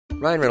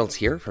Ryan Reynolds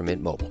here from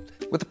Mint Mobile.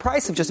 With the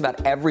price of just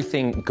about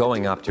everything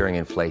going up during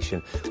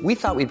inflation, we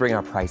thought we'd bring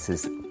our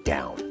prices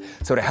down.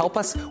 So to help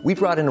us, we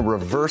brought in a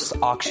reverse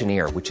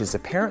auctioneer, which is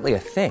apparently a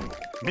thing.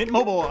 Mint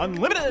Mobile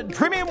Unlimited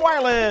Premium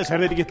Wireless. How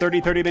to get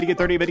 30, 30, bit to get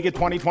 30, bit to get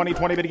 20, 20,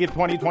 20, bit to get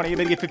 20, 20,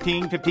 bit to get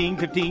 15, 15,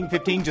 15,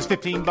 15, just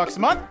 $15 a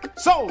month?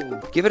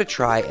 Sold! Give it a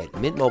try at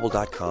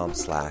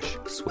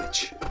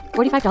mintmobile.com/switch.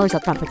 $45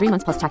 up front for 3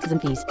 months plus taxes and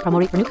fees. Promo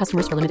rate for new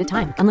customers for limited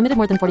time. Unlimited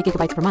more than 40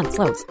 gigabytes per month.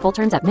 Slows full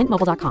terms at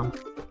mintmobile.com.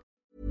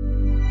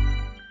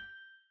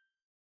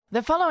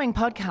 The following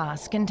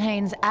podcast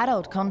contains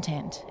adult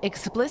content,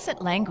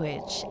 explicit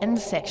language, and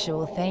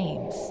sexual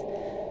themes.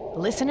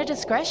 Listener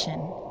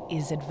discretion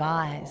is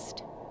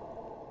advised.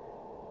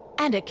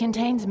 And it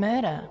contains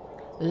murder.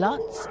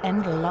 Lots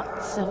and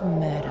lots of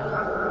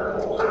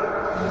murder.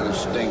 You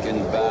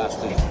stinking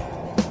bastard.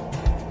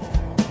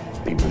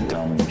 People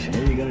tell me,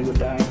 hey, you're gonna go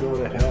die and go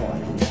to hell.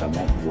 And at least I'm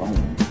not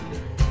alone.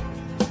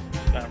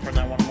 For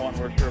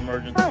 911, where's your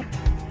emergency? Oh,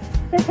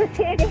 this is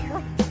Sandy.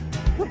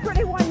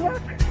 231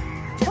 Rock.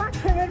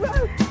 Watson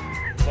Road.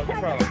 What's the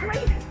problem?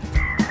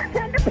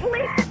 Send the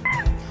police.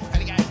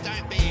 And he goes,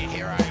 don't be a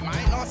hero,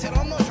 mate. And I said,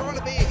 I'm not trying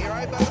to be a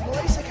hero, but the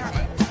police are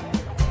coming.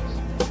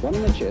 One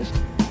in the chest,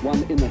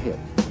 one in the hip.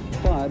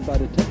 Fired by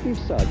Detective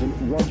Sergeant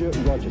Roger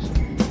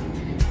Rogerson.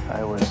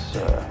 I was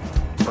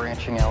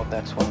branching out.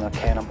 That's when the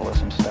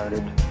cannibalism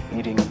started,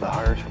 eating of the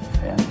heart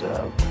and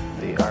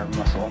the arm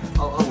muscle.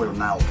 I would have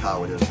nailed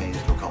Carl with his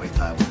hands to a coffee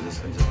table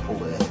and just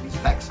pulled it out of his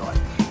backside.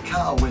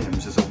 Carl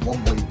Williams is a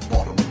wobbly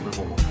bottom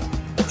little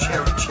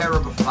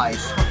cherub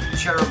face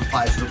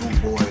little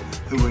boy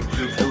whose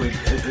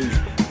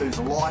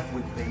life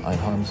would be. I'd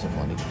harm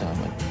someone each time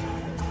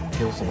I'd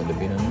kill someone. There'd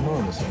be an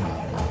enormous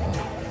amount,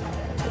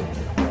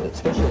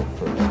 especially at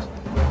first,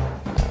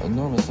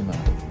 enormous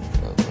amount of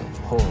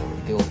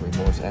horror, guilt,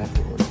 remorse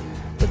afterwards.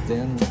 But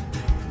then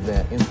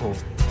that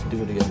impulse to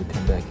do it again would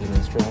come back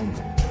even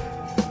stronger.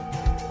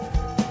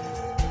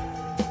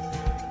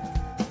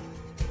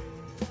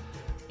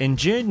 In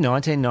June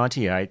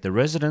 1998, the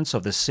residents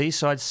of the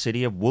seaside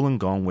city of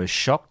Wollongong were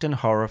shocked and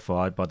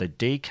horrified by the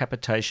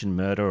decapitation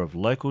murder of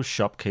local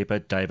shopkeeper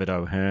David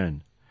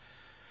O'Hearn.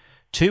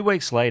 2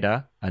 weeks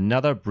later,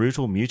 another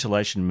brutal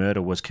mutilation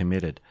murder was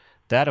committed,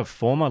 that of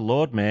former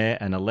Lord Mayor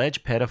and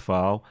alleged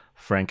pedophile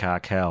Frank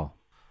Arkell.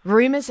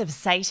 Rumours of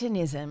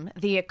Satanism,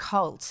 the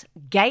occult,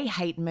 gay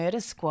hate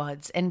murder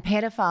squads and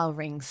pedophile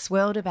rings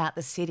swirled about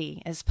the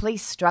city as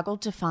police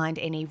struggled to find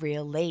any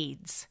real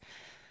leads.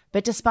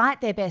 But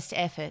despite their best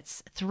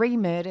efforts, 3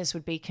 murders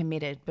would be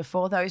committed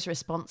before those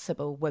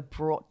responsible were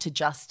brought to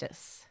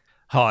justice.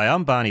 Hi,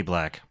 I'm Barney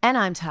Black. And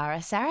I'm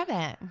Tara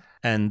Saraban.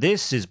 And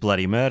this is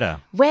Bloody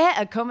Murder. We're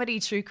a comedy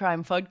true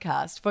crime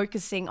podcast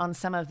focusing on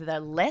some of the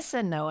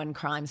lesser-known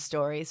crime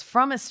stories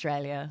from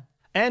Australia.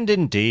 And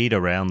indeed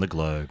around the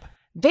globe.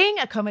 Being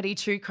a comedy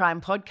true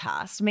crime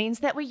podcast means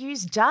that we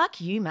use dark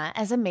humour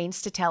as a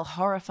means to tell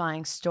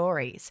horrifying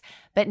stories,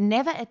 but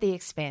never at the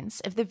expense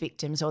of the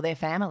victims or their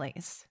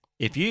families.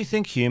 If you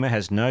think humour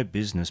has no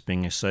business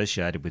being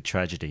associated with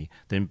tragedy,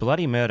 then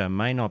Bloody Murder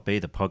may not be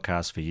the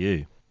podcast for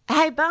you.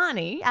 Hey,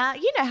 Barney,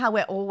 you know how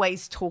we're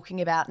always talking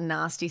about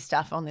nasty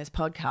stuff on this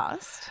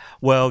podcast?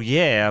 Well,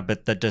 yeah,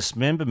 but the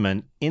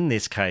dismemberment in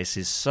this case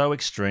is so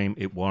extreme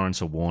it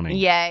warrants a warning.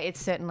 Yeah, it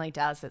certainly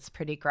does. It's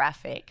pretty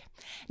graphic.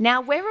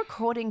 Now, we're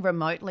recording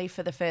remotely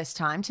for the first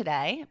time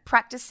today,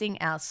 practicing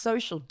our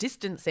social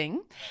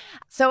distancing.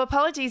 So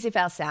apologies if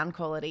our sound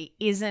quality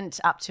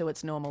isn't up to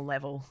its normal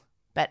level.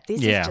 But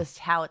this is just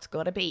how it's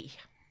got to be.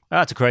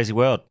 Oh, it's a crazy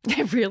world.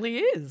 It really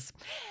is.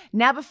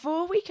 Now,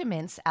 before we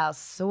commence our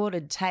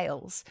sordid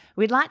tales,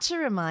 we'd like to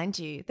remind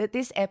you that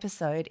this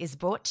episode is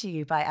brought to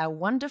you by our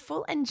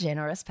wonderful and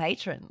generous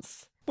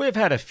patrons. We've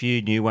had a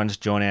few new ones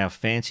join our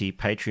fancy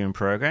Patreon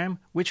program,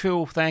 which we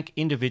will thank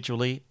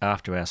individually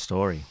after our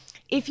story.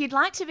 If you'd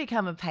like to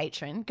become a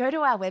patron, go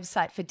to our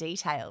website for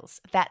details.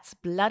 That's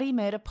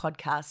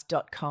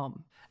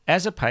bloodymurderpodcast.com.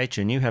 As a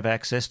patron, you have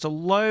access to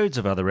loads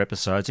of other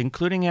episodes,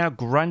 including our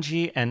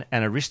grungy and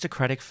an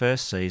aristocratic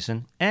first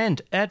season,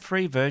 and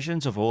ad-free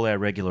versions of all our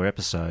regular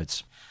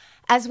episodes.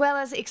 As well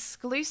as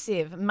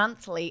exclusive,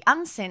 monthly,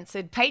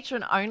 uncensored,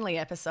 patron-only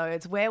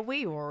episodes where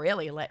we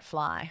really let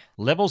fly.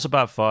 Levels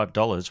above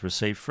 $5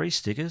 receive free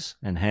stickers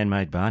and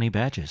handmade Barney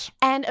badges.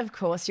 And, of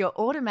course, you're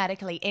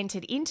automatically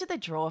entered into the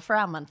draw for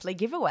our monthly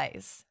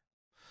giveaways.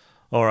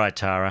 All right,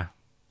 Tara,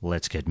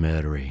 let's get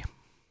murdery.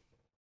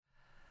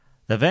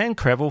 The Van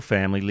Crevel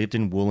family lived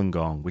in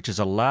Wollongong, which is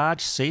a large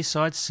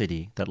seaside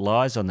city that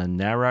lies on the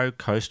narrow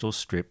coastal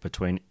strip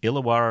between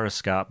Illawarra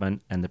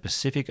Escarpment and the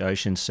Pacific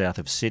Ocean south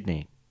of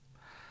Sydney.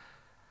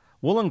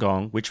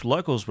 Wollongong, which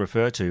locals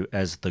refer to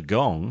as the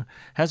Gong,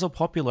 has a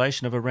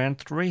population of around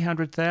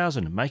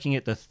 300,000, making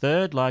it the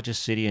 3rd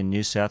largest city in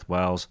New South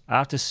Wales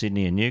after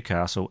Sydney and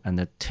Newcastle, and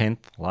the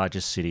 10th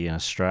largest city in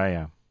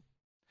Australia.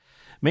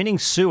 Meaning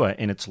sewer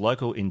in its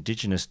local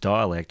Indigenous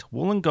dialect,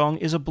 Wollongong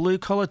is a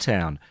blue-collar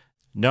town,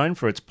 known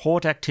for its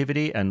port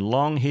activity and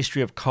long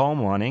history of coal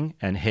mining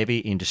and heavy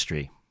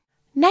industry.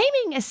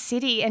 Naming a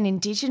city an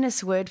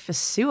Indigenous word for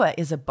sewer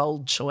is a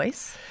bold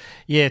choice.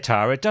 Yeah,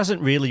 Tara, it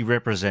doesn't really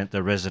represent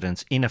the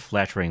residents in a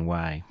flattering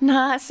way.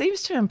 Nah, it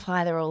seems to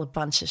imply they're all a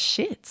bunch of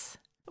shits.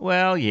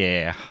 Well,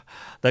 yeah.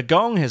 The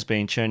Gong has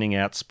been churning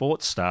out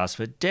sports stars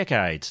for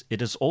decades.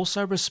 It is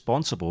also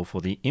responsible for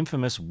the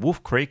infamous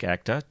Wolf Creek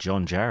actor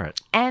John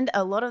Jarratt. And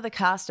a lot of the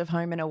cast of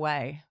Home and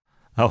Away.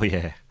 Oh,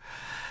 yeah.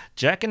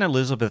 Jack and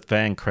Elizabeth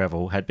Van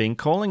Crevel had been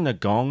calling the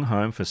Gong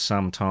home for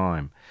some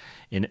time.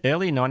 In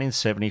early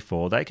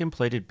 1974, they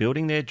completed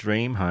building their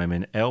dream home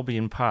in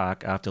Albion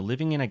Park after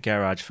living in a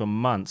garage for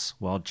months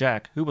while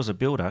Jack, who was a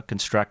builder,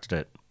 constructed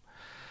it.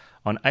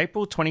 On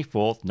April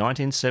 24,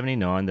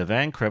 1979, the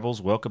Van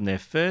Crevels welcomed their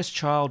first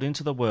child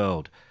into the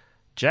world.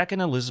 Jack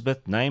and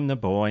Elizabeth named the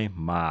boy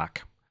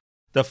Mark.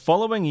 The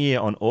following year,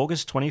 on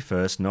August 21,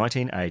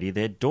 1980,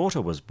 their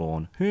daughter was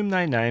born, whom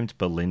they named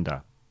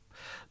Belinda.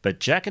 But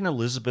Jack and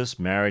Elizabeth's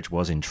marriage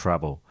was in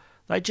trouble.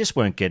 They just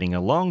weren't getting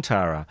along,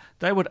 Tara.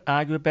 They would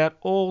argue about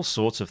all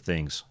sorts of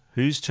things.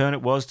 Whose turn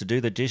it was to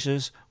do the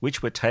dishes,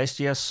 which were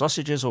tastier,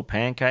 sausages or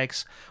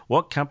pancakes,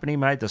 what company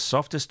made the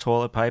softest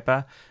toilet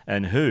paper,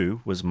 and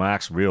who was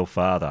Mark's real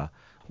father,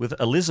 with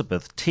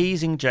Elizabeth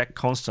teasing Jack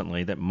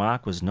constantly that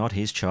Mark was not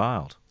his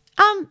child.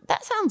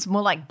 That sounds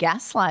more like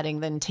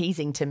gaslighting than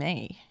teasing to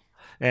me.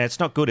 Yeah, it's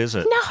not good, is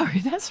it? No,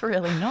 that's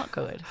really not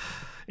good.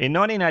 In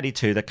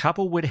 1982, the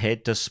couple would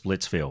head to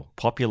Splitsville,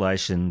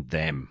 population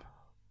them.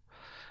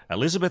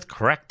 Elizabeth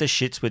cracked the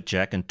shits with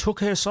Jack and took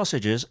her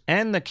sausages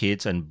and the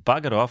kids and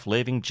buggered off,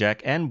 leaving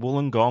Jack and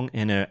Wollongong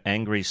in her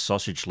angry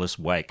sausageless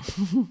wake.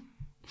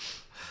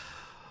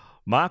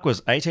 Mark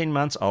was 18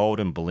 months old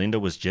and Belinda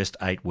was just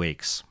 8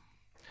 weeks.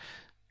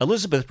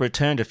 Elizabeth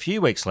returned a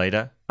few weeks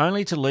later,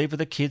 only to leave with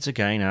the kids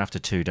again after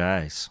 2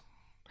 days.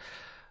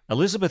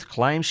 Elizabeth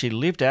claims she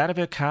lived out of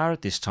her car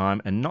at this time,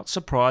 and not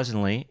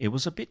surprisingly, it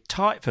was a bit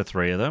tight for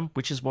 3 of them,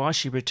 which is why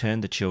she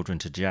returned the children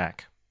to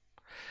Jack.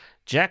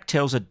 Jack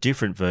tells a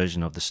different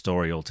version of the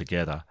story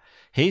altogether.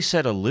 He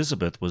said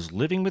Elizabeth was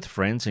living with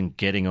friends and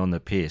getting on the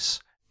piss,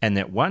 and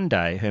that one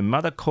day her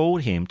mother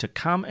called him to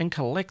come and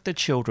collect the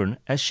children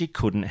as she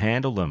couldn't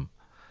handle them.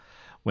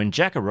 When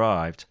Jack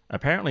arrived,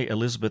 apparently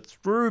Elizabeth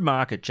threw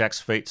Mark at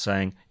Jack's feet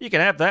saying, "You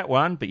can have that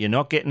one, but you're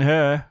not getting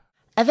her."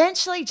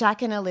 Eventually,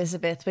 Jack and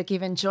Elizabeth were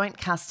given joint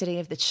custody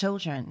of the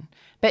children,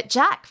 but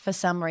Jack, for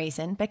some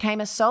reason,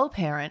 became a sole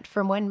parent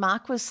from when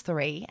Mark was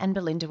 3 and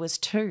Belinda was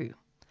 2.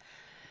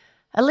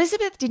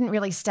 Elizabeth didn't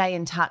really stay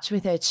in touch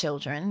with her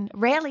children,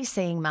 rarely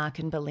seeing Mark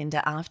and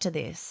Belinda after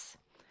this.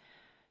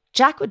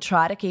 Jack would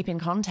try to keep in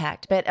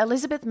contact, but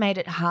Elizabeth made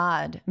it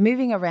hard,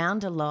 moving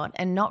around a lot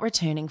and not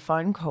returning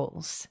phone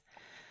calls.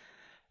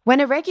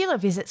 When irregular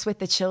visits with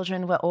the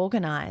children were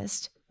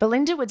organised,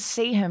 Belinda would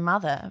see her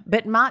mother,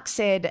 but Mark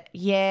said,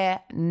 "Yeah,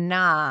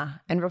 nah,"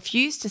 and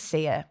refused to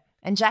see her,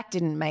 and Jack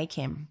didn't make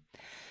him.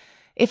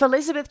 If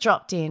Elizabeth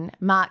dropped in,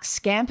 Mark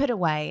scampered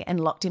away and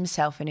locked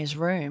himself in his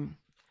room.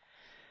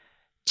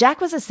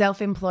 Jack was a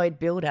self-employed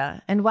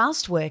builder and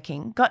whilst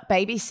working, got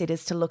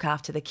babysitters to look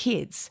after the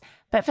kids,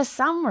 but for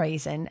some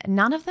reason,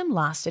 none of them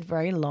lasted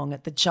very long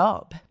at the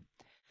job.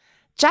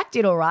 Jack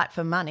did all right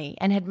for money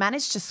and had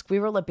managed to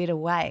squirrel a bit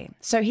away,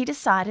 so he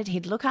decided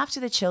he'd look after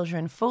the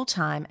children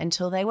full-time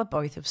until they were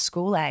both of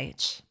school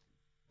age.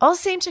 All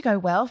seemed to go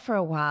well for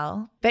a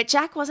while, but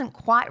Jack wasn't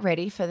quite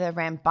ready for the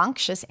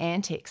rambunctious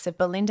antics of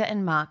Belinda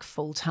and Mark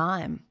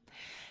full-time.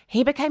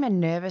 He became a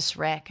nervous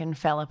wreck and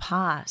fell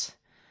apart.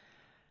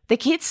 The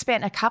kids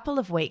spent a couple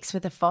of weeks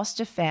with a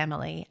foster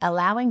family,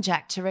 allowing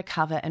Jack to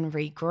recover and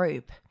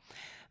regroup.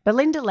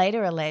 Belinda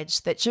later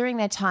alleged that during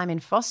their time in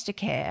foster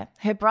care,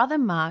 her brother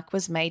Mark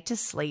was made to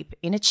sleep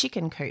in a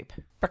chicken coop.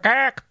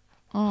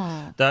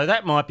 Though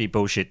that might be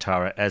bullshit,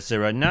 Tara, as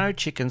there are no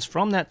chickens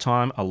from that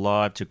time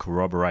alive to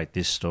corroborate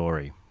this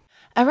story.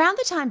 Around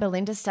the time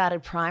Belinda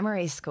started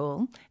primary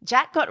school,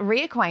 Jack got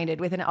reacquainted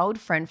with an old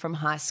friend from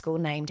high school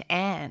named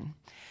Anne.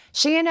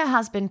 She and her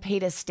husband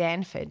Peter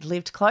Stanford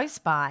lived close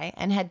by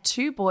and had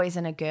 2 boys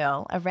and a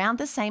girl around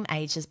the same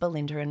age as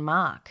Belinda and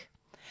Mark.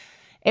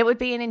 It would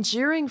be an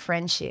enduring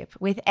friendship,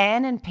 with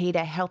Anne and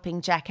Peter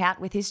helping Jack out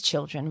with his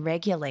children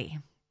regularly.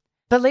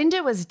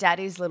 Belinda was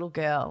Daddy's little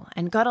girl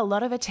and got a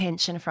lot of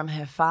attention from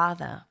her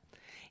father.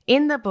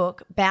 In the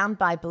book Bound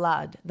by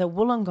Blood, The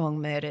Wollongong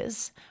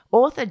Murders,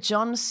 author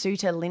John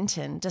Suter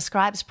Linton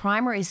describes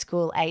primary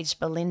school-aged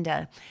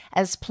Belinda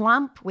as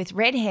plump with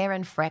red hair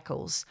and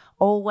freckles,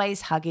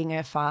 always hugging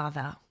her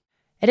father.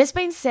 It has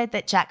been said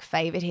that Jack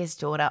favoured his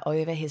daughter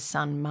over his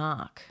son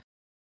Mark.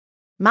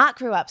 Mark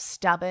grew up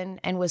stubborn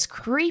and was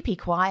creepy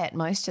quiet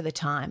most of the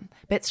time,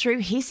 but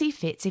threw hissy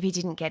fits if he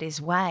didn't get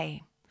his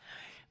way.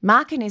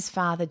 Mark and his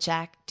father,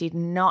 Jack, did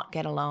not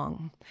get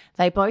along.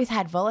 They both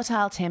had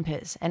volatile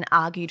tempers and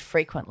argued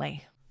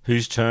frequently.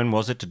 Whose turn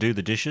was it to do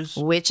the dishes?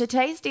 Which are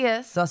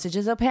tastier,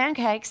 sausages or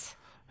pancakes?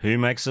 Who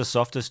makes the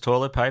softest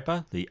toilet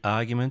paper? The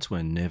arguments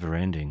were never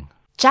ending.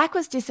 Jack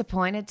was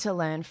disappointed to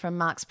learn from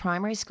Mark's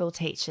primary school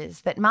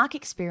teachers that Mark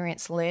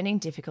experienced learning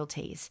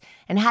difficulties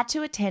and had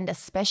to attend a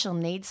special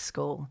needs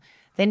school,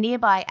 the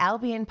nearby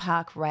Albion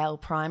Park Rail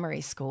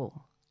Primary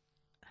School.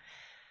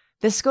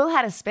 The school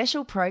had a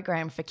special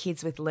program for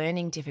kids with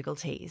learning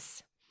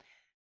difficulties.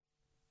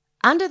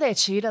 Under their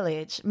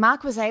tutelage,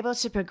 Mark was able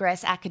to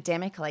progress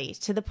academically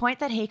to the point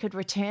that he could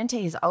return to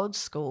his old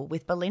school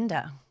with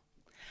Belinda.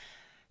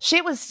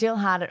 Shit was still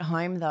hard at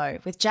home though,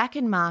 with Jack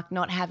and Mark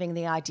not having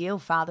the ideal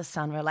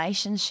father-son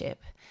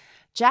relationship.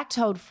 Jack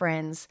told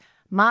friends,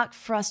 "Mark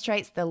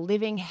frustrates the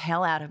living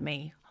hell out of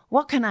me.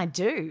 What can I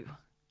do?"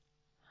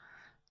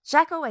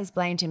 Jack always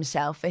blamed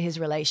himself for his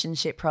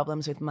relationship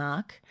problems with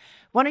Mark.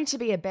 Wanting to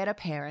be a better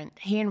parent,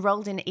 he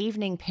enrolled in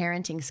evening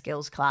parenting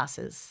skills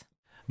classes.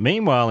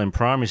 Meanwhile, in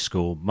primary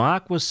school,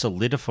 Mark was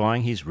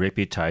solidifying his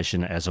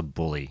reputation as a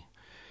bully.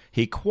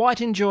 He quite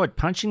enjoyed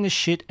punching the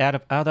shit out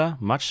of other,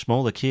 much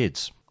smaller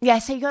kids.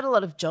 Yes, he got a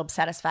lot of job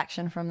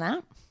satisfaction from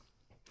that.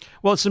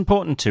 Well, it's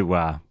important to,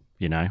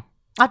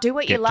 do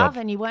what you love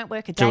and you won't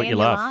work a day in your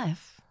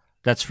life.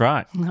 That's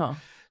right. Oh.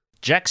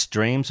 Jack's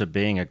dreams of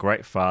being a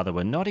great father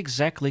were not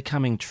exactly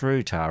coming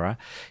true, Tara.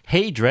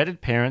 He dreaded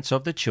parents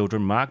of the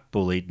children Mark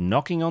bullied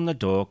knocking on the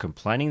door,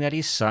 complaining that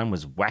his son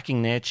was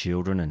whacking their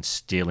children and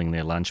stealing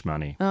their lunch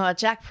money. Oh,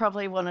 Jack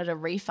probably wanted a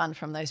refund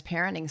from those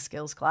parenting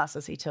skills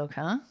classes he took,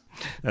 huh?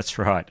 That's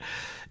right.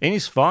 In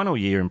his final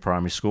year in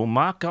primary school,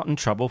 Mark got in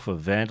trouble for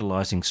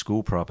vandalising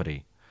school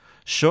property.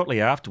 Shortly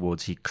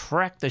afterwards, he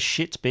cracked the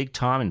shits big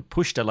time and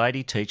pushed a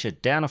lady teacher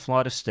down a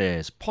flight of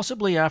stairs,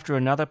 possibly after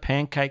another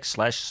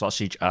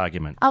pancake/sausage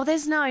argument. Oh,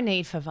 there's no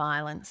need for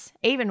violence,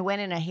 even when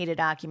in a heated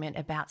argument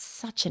about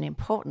such an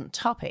important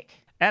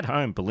topic. At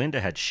home, Belinda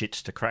had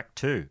shits to crack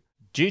too.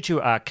 Due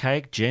to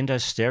archaic gender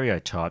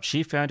stereotypes,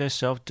 she found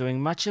herself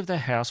doing much of the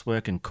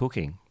housework and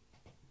cooking.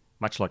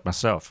 Much like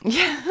myself.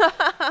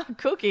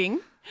 Cooking?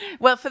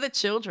 Well, for the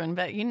children,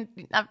 but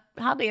I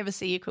hardly ever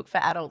see you cook for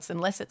adults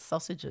unless it's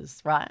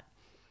sausages, right?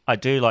 I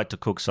do like to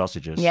cook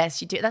sausages.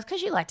 Yes, you do. That's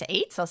because you like to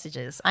eat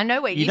sausages. I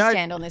know where you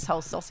stand on this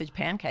whole sausage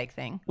pancake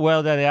thing.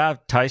 Well, they are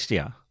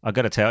tastier, I've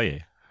got to tell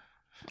you.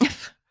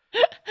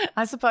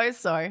 I suppose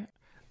so.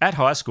 At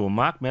high school,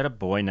 Mark met a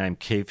boy named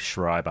Keith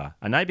Schreiber,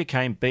 and they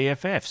became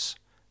BFFs.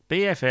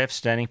 BFF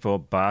standing for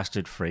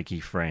Bastard Freaky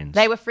Friends.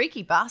 They were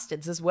freaky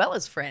bastards as well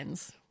as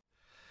friends.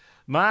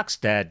 Mark's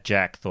dad,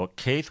 Jack, thought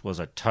Keith was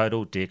a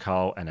total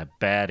dickhole and a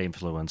bad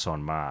influence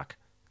on Mark.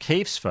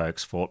 Keith's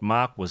folks thought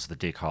Mark was the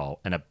dickhole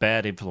and a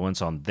bad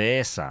influence on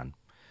their son.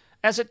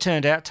 As it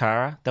turned out,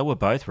 Tara, they were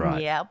both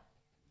right. Yep.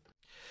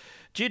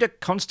 Due to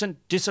constant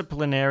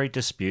disciplinary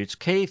disputes,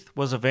 Keith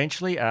was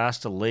eventually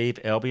asked to leave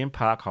Albion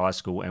Park High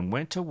School and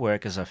went to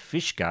work as a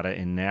fish gutter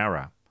in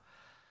Nowra.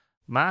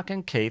 Mark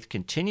and Keith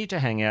continued to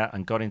hang out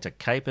and got into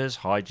capers,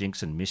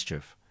 hijinks and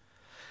mischief.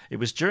 It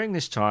was during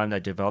this time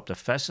they developed a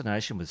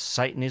fascination with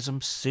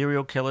Satanism,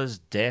 serial killers,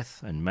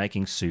 death, and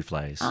making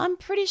soufflés. I'm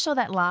pretty sure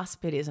that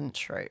last bit isn't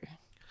true.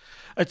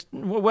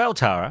 Well,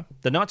 Tara,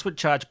 the nights would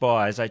charge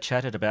by as they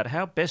chatted about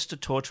how best to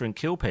torture and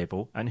kill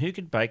people and who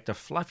could bake the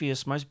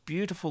fluffiest, most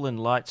beautiful and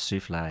light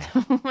soufflé.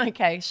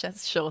 Okay,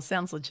 sure,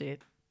 sounds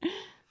legit.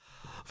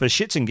 For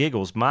shits and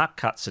giggles, Mark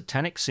cut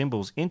satanic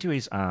symbols into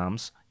his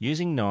arms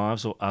using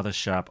knives or other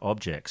sharp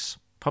objects.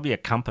 Probably a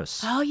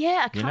compass. Oh,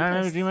 yeah, a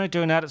compass. Do you remember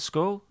doing that at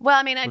school? Well,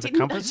 I mean, I didn't. A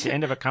compass? The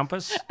end of a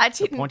compass? I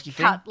didn't pointy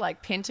cut, thing?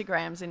 like,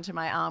 pentagrams into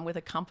my arm with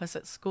a compass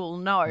at school,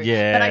 no.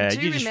 Yeah. But I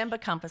do remember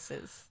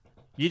compasses.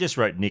 You just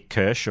wrote Nick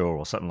Kershaw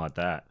or something like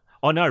that.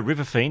 Oh, no,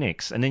 River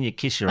Phoenix, and then you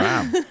kiss your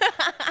arm.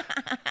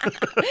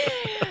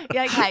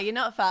 Yeah, okay, you're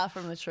not far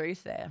from the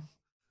truth there.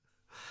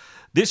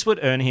 This would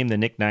earn him the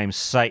nickname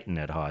Satan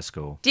at high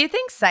school. Do you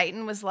think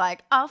Satan was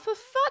like, oh, for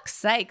fuck's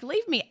sake,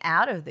 leave me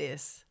out of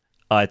this?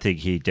 I think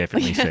he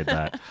definitely said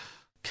that.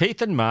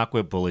 Keith and Mark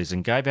were bullies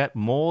and gave out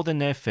more than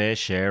their fair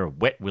share of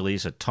wet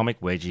willies,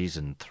 atomic wedgies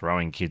and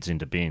throwing kids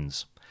into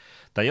bins.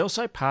 They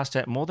also passed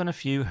out more than a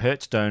few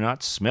Hertz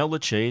donuts, Smell the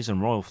Cheese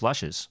and Royal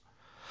Flushes.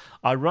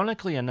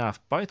 Ironically enough,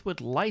 both would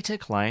later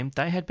claim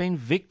they had been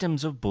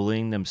victims of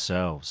bullying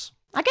themselves.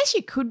 I guess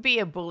you could be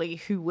a bully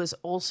who was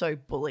also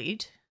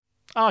bullied.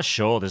 Oh,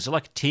 sure, there's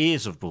like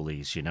tiers of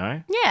bullies, you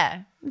know?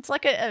 Yeah, it's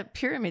like a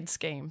pyramid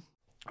scheme.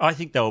 I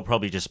think they were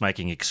probably just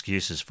making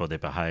excuses for their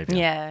behaviour.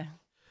 Yeah.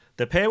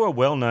 The pair were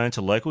well known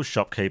to local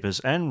shopkeepers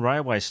and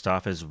railway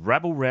staff as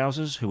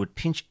rabble-rousers who would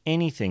pinch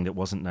anything that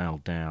wasn't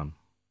nailed down.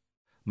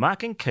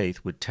 Mark and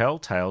Keith would tell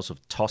tales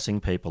of tossing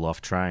people off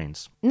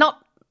trains.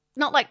 Not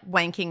like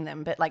wanking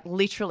them, but like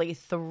literally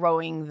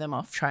throwing them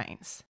off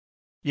trains.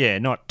 Yeah,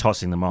 not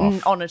tossing them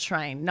off. On a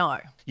train, no.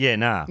 Yeah,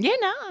 nah. Yeah,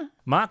 nah.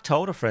 Mark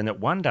told a friend that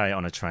one day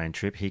on a train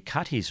trip he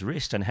cut his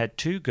wrist and had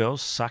two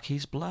girls suck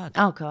his blood.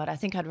 Oh, God, I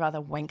think I'd rather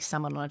wank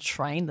someone on a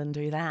train than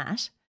do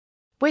that.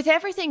 With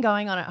everything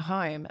going on at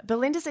home,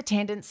 Belinda's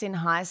attendance in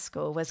high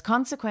school was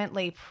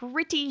consequently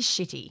pretty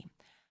shitty.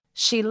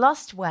 She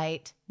lost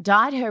weight,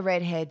 dyed her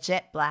red hair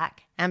jet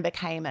black, and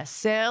became a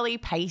surly,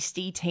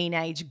 pasty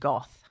teenage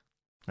goth.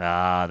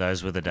 Ah,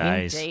 those were the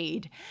days.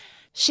 Indeed.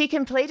 She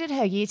completed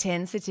her Year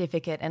 10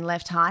 certificate and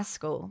left high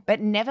school, but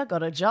never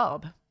got a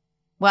job.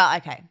 Well,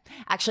 okay.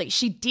 Actually,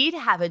 she did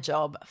have a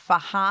job for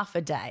half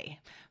a day.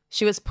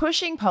 She was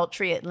pushing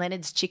poultry at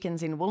Leonard's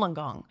Chickens in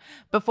Wollongong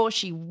before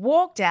she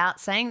walked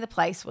out saying the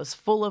place was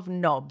full of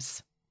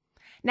knobs.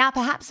 Now,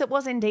 perhaps it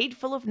was indeed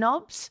full of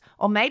knobs,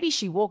 or maybe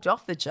she walked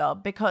off the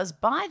job because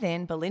by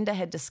then Belinda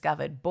had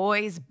discovered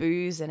boys,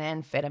 booze and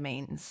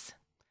amphetamines.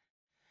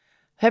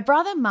 Her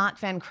brother Mark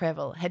Van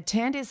Crevel had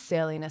turned his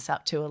surliness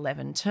up to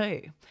 11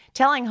 too,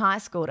 telling high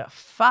school to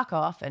fuck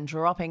off and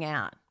dropping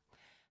out.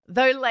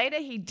 Though later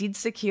he did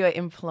secure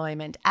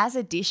employment as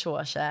a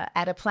dishwasher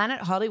at a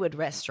Planet Hollywood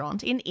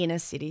restaurant in inner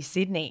city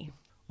Sydney.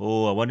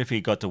 Oh, I wonder if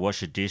he got to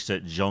wash a dish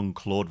that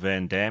Jean-Claude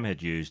Van Damme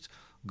had used.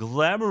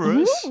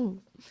 Glamorous.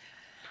 Ooh.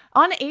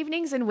 On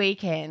evenings and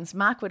weekends,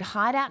 Mark would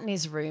hide out in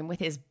his room with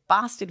his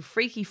bastard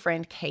freaky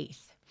friend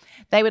Keith.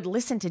 They would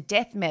listen to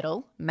death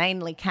metal,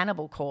 mainly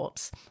Cannibal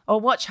Corpse,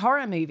 or watch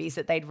horror movies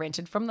that they'd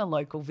rented from the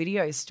local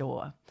video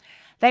store.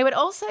 They would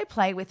also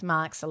play with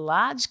Mark's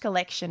large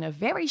collection of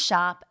very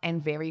sharp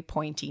and very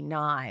pointy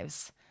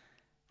knives.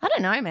 I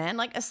don't know, man.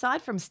 Like,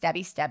 aside from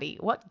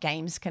stabby, what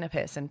games can a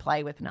person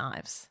play with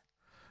knives?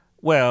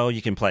 Well,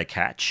 you can play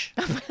catch.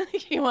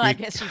 Well, I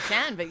guess you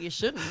can, but you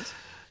shouldn't.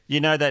 You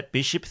know that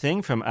bishop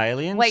thing from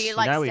Aliens? Where you,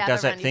 like, know, he stab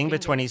does around that his thing fingers?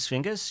 between his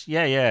fingers?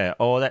 Yeah.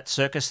 Or that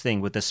circus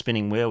thing with the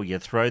spinning wheel. You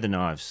throw the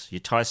knives. You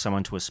tie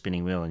someone to a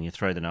spinning wheel and you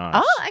throw the knives.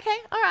 Oh, okay.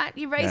 All right.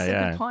 You raised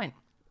a good point.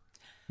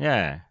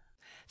 Yeah.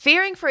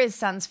 Fearing for his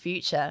son's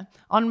future,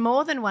 on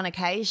more than one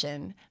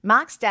occasion,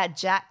 Mark's dad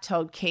Jack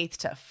told Keith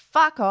to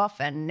fuck off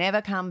and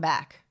never come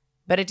back.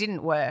 But it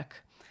didn't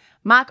work.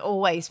 Mark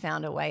always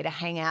found a way to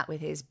hang out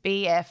with his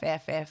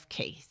BFFF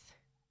Keith.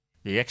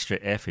 The extra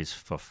F is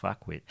for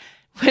fuckwit.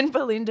 When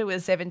Belinda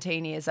was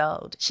 17 years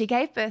old, she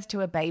gave birth to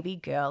a baby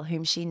girl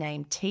whom she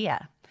named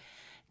Tia.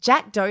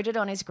 Jack doted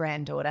on his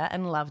granddaughter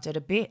and loved her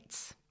to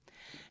bits.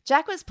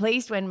 Jack was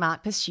pleased when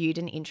Mark pursued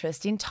an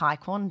interest in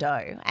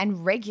Taekwondo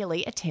and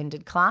regularly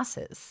attended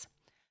classes.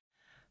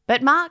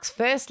 But Mark's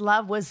first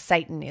love was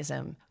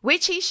Satanism,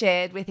 which he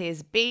shared with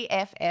his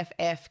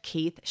BFFF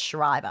Keith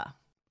Schreiber.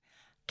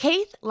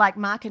 Keith, like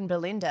Mark and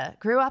Belinda,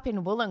 grew up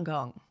in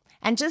Wollongong.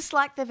 And just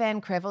like the Van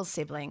Crevel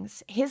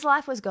siblings, his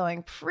life was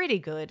going pretty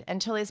good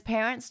until his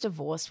parents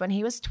divorced when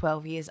he was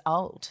 12 years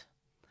old.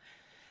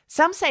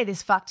 Some say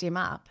this fucked him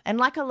up, and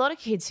like a lot of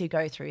kids who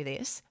go through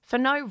this, for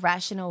no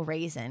rational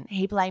reason,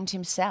 he blamed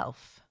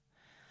himself.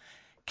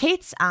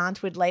 Keith's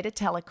aunt would later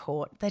tell a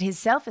court that his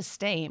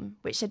self-esteem,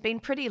 which had been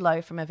pretty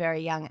low from a very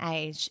young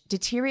age,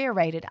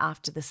 deteriorated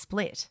after the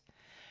split.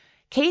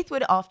 Keith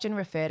would often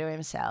refer to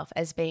himself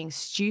as being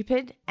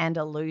stupid and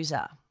a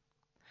loser.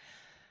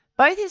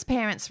 Both his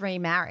parents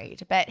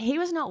remarried, but he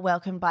was not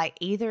welcomed by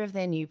either of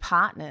their new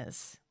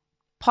partners,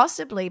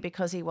 possibly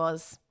because he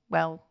was,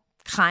 well,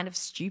 kind of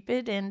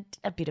stupid and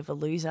a bit of a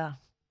loser.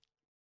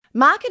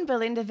 Mark and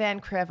Belinda Van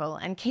Crevel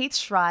and Keith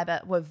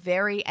Schreiber were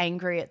very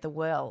angry at the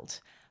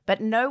world,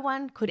 but no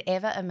one could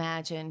ever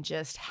imagine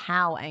just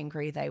how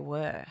angry they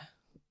were.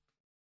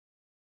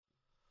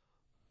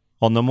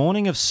 On the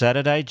morning of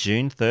Saturday,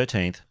 June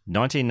 13th,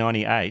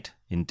 1998,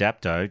 in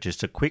Dapto,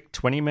 just a quick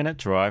 20-minute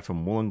drive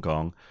from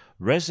Wollongong,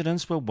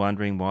 residents were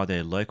wondering why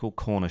their local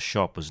corner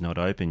shop was not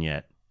open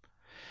yet.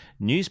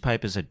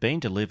 Newspapers had been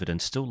delivered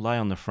and still lay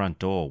on the front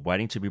door,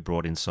 waiting to be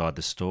brought inside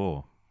the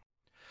store.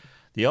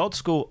 The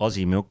old-school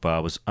Aussie Milk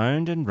Bar was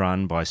owned and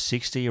run by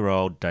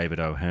 60-year-old David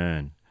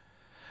O'Hearn.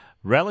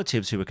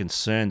 Relatives who were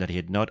concerned that he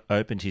had not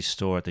opened his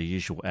store at the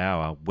usual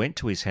hour went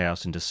to his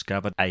house and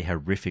discovered a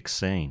horrific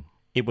scene.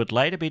 It would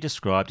later be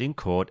described in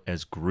court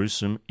as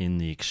gruesome in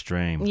the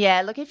extreme.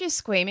 Yeah, look, if you're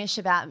squeamish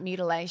about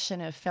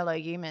mutilation of fellow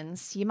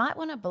humans, you might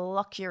want to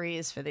block your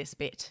ears for this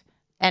bit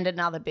and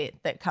another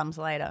bit that comes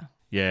later.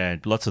 Yeah,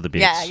 lots of the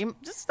bits. Yeah,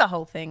 just the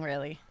whole thing,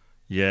 really.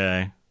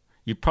 Yeah.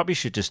 You probably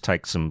should just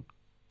take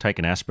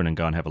an aspirin and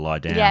go and have a lie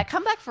down. Yeah,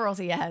 come back for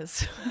Aussie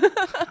Az.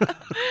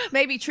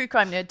 Maybe True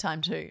Crime Nerd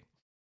Time too.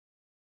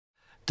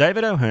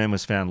 David O'Hearn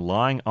was found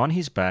lying on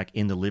his back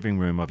in the living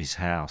room of his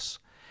house.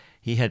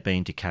 He had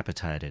been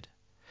decapitated.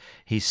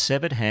 His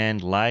severed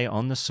hand lay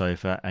on the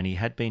sofa and he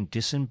had been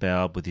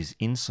disemboweled with his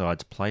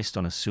insides placed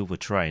on a silver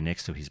tray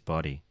next to his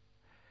body.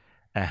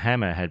 A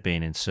hammer had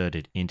been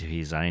inserted into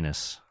his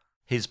anus.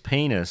 His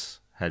penis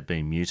had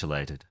been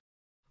mutilated.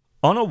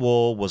 On a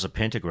wall was a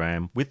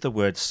pentagram with the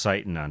word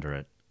Satan under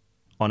it.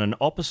 On an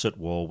opposite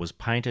wall was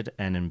painted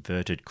an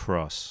inverted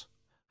cross.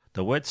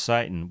 The word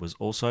Satan was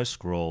also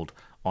scrawled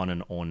on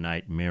an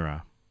ornate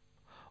mirror.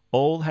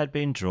 All had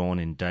been drawn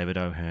in David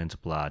O'Hearn's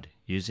blood,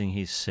 using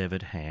his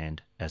severed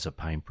hand as a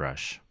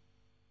paintbrush.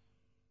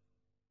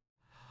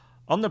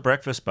 On the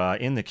breakfast bar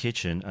in the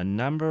kitchen, a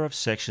number of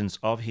sections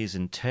of his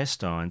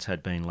intestines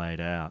had been laid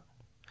out.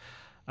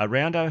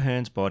 Around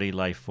O'Hearn's body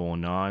lay 4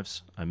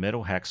 knives, a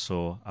metal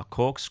hacksaw, a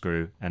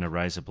corkscrew and a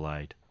razor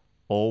blade.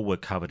 All were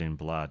covered in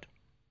blood.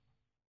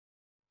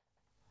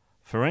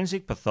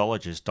 Forensic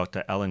pathologist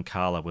Dr. Alan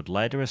Carla would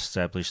later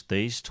establish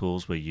these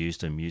tools were used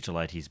to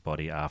mutilate his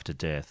body after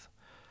death.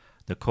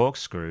 The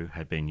corkscrew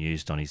had been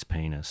used on his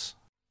penis.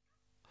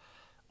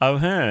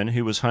 O'Hearn,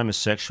 who was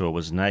homosexual,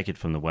 was naked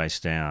from the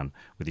waist down,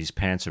 with his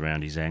pants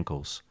around his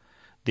ankles.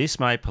 This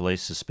made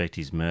police suspect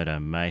his murder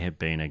may have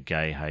been a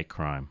gay hate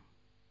crime.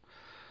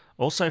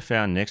 Also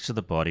found next to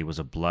the body was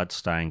a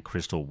blood-stained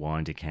crystal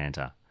wine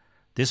decanter.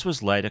 This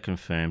was later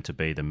confirmed to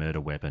be the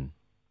murder weapon.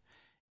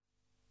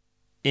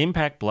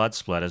 Impact blood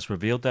splatters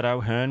revealed that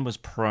O'Hearn was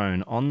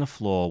prone on the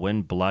floor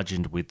when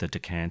bludgeoned with the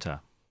decanter.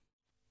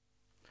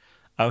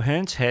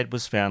 O'Hearn's head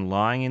was found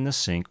lying in the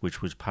sink,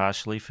 which was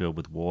partially filled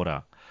with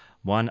water.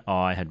 One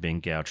eye had been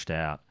gouged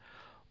out.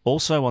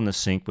 Also on the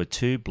sink were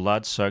 2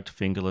 blood-soaked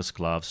fingerless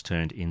gloves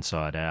turned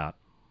inside out.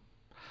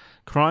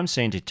 Crime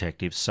scene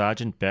detective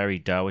Sergeant Barry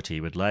Doherty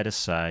would later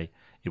say,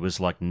 "It was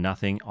like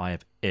nothing I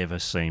have ever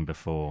seen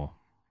before."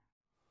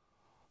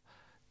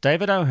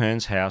 David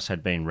O'Hearn's house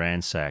had been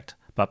ransacked,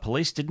 but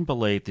police didn't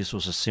believe this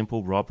was a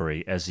simple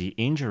robbery as the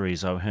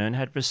injuries O'Hearn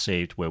had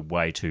received were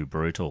way too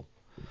brutal.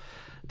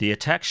 The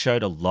attack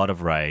showed a lot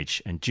of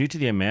rage, and due to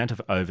the amount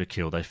of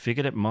overkill, they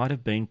figured it might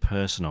have been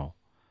personal.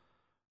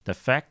 The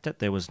fact that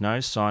there was no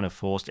sign of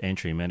forced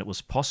entry meant it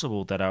was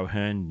possible that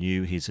O'Hearn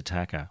knew his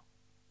attacker.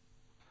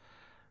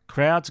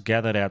 Crowds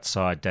gathered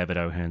outside David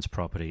O'Hearn's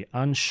property,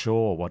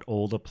 unsure what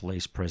all the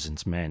police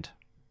presence meant.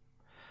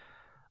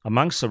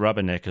 Amongst the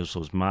rubberneckers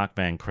was Mark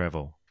Van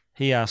Crevel.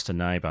 He asked a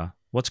neighbour,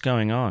 "What's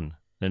going on?"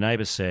 The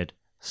neighbour said,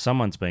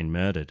 "Someone's been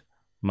murdered."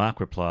 Mark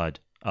replied,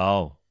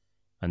 "Oh,"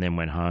 and then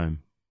went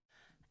home.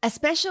 A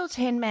special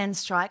 10-man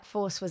strike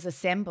force was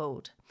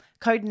assembled,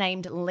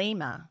 codenamed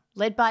Lima,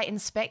 led by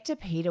Inspector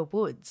Peter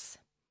Woods.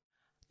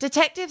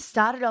 Detectives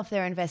started off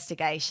their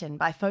investigation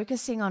by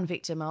focusing on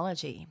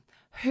victimology.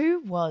 Who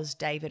was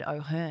David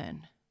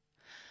O'Hearn?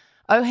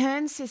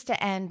 O'Hearn's sister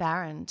Anne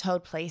Barron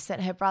told police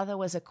that her brother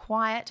was a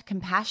quiet,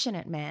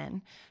 compassionate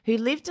man who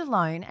lived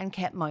alone and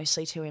kept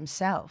mostly to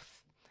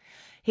himself.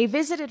 He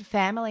visited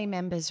family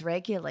members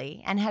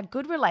regularly and had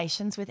good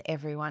relations with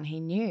everyone he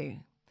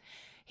knew.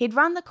 He'd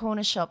run the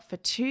corner shop for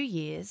 2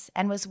 years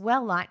and was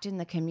well liked in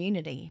the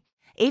community,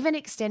 even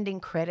extending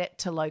credit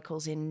to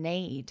locals in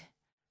need.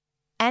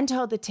 Anne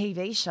told the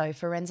TV show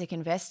Forensic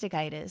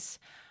Investigators,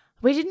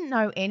 "We didn't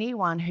know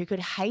anyone who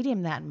could hate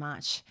him that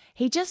much.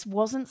 He just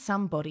wasn't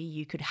somebody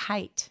you could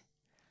hate."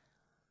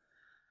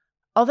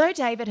 Although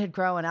David had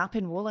grown up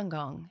in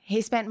Wollongong,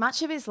 he spent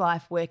much of his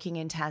life working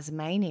in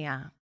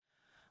Tasmania,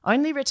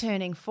 only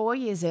returning 4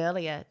 years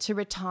earlier to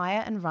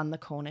retire and run the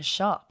corner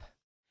shop.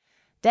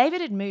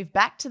 David had moved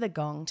back to the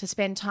Gong to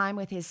spend time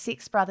with his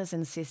 6 brothers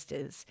and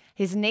sisters,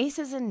 his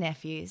nieces and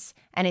nephews,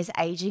 and his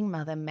ageing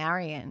mother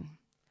Marion.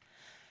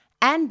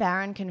 Anne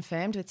Barron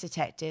confirmed with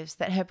detectives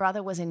that her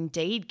brother was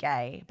indeed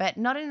gay, but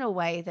not in a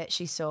way that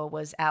she saw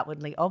was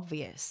outwardly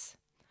obvious.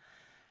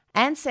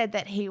 Anne said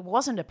that he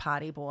wasn't a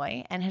party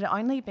boy and had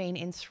only been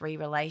in 3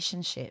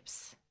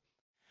 relationships.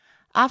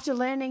 After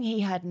learning he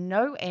had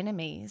no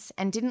enemies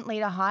and didn't lead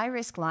a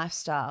high-risk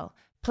lifestyle,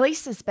 police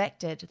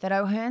suspected that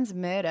O'Hearn's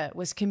murder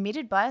was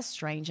committed by a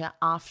stranger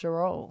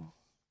after all.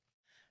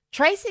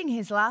 Tracing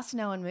his last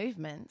known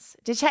movements,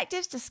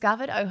 detectives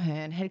discovered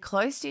O'Hearn had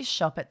closed his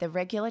shop at the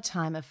regular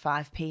time of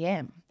 5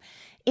 p.m.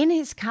 In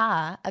his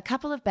car, a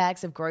couple of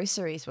bags of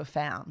groceries were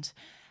found.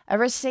 A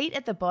receipt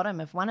at the bottom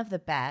of one of the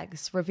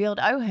bags revealed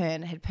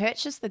O'Hearn had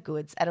purchased the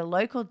goods at a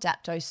local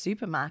Dapto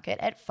supermarket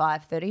at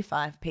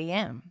 5:35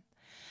 p.m.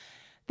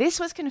 This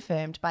was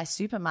confirmed by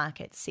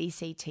supermarket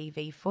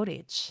CCTV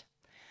footage.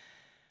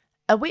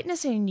 A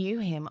witness who knew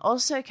him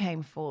also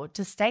came forward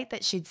to state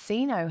that she'd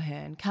seen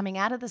O'Hearn coming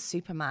out of the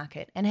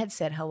supermarket and had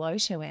said hello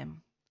to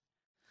him.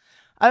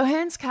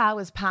 O'Hearn's car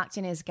was parked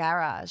in his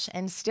garage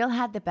and still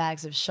had the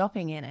bags of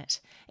shopping in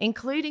it,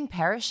 including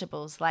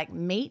perishables like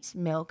meat,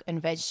 milk, and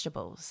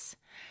vegetables.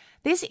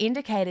 This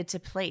indicated to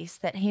police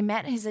that he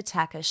met his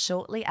attacker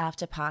shortly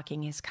after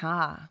parking his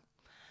car.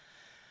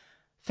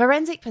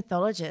 Forensic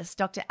pathologist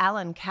Dr.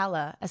 Alan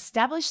Kaller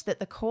established that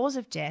the cause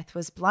of death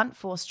was blunt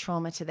force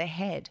trauma to the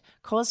head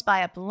caused by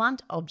a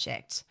blunt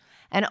object,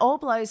 and all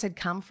blows had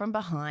come from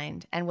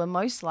behind and were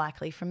most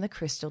likely from the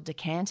crystal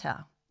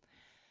decanter.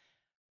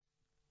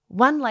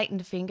 One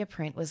latent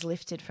fingerprint was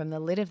lifted from the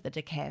lid of the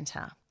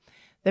decanter.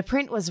 The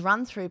print was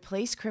run through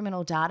police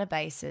criminal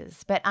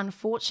databases, but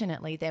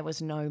unfortunately there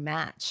was no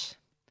match.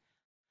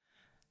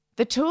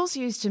 The tools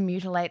used to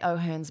mutilate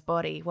O'Hearn's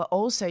body were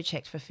also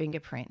checked for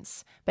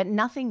fingerprints, but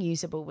nothing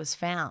usable was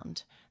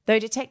found, though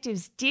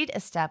detectives did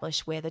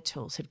establish where the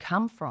tools had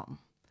come from.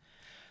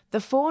 The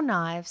 4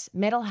 knives,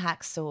 metal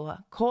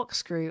hacksaw,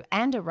 corkscrew,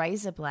 and a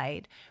razor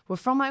blade were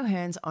from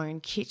O'Hearn's own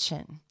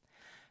kitchen.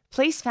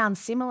 Police found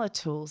similar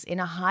tools in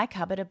a high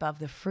cupboard above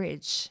the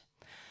fridge.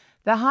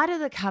 The height of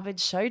the cupboard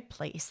showed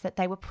police that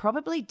they were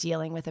probably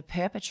dealing with a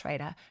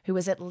perpetrator who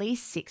was at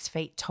least 6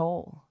 feet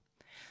tall.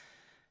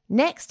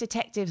 Next,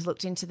 detectives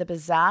looked into the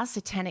bizarre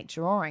satanic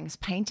drawings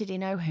painted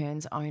in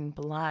O'Hearn's own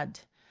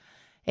blood.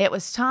 It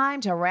was time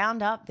to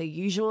round up the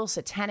usual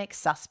satanic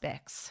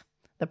suspects.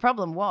 The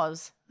problem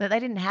was that they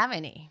didn't have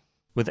any.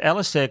 With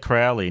Alistair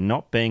Crowley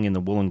not being in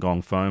the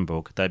Wollongong phone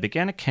book, they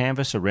began a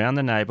canvass around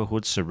the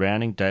neighbourhood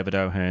surrounding David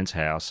O'Hearn's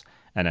house,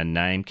 and a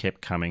name kept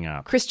coming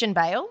up. Christian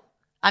Bale?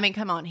 I mean,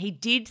 come on, he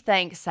did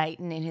thank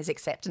Satan in his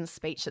acceptance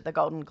speech at the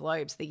Golden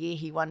Globes the year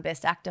he won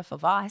Best Actor for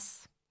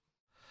Vice.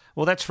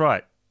 Well, that's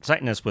right.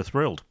 Satanists were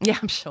thrilled. Yeah,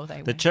 I'm sure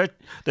they were.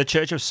 The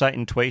Church of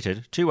Satan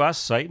tweeted, "To us,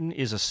 Satan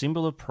is a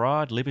symbol of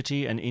pride,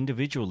 liberty and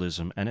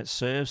individualism, and it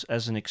serves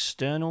as an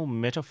external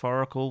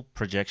metaphorical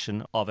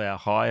projection of our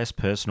highest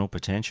personal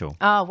potential."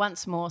 Oh,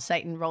 once more,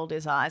 Satan rolled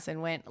his eyes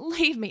and went,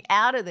 "Leave me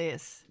out of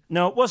this."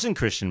 No, it wasn't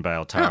Christian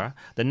Bale, Tara.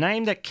 The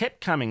name that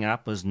kept coming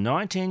up was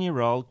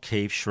 19-year-old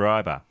Keith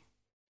Schreiber.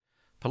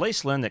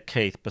 Police learned that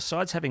Keith,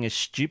 besides having a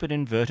stupid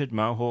inverted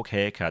mohawk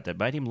haircut that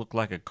made him look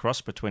like a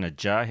cross between a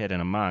jarhead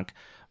and a monk,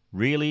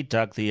 really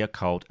dug the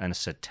occult and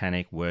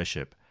satanic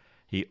worship.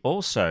 He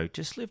also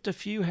just lived a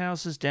few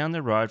houses down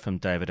the road from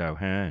David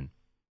O'Hearn.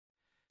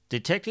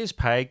 Detectives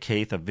paid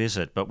Keith a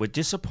visit, but were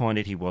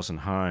disappointed he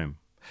wasn't home.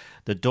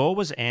 The door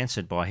was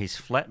answered by his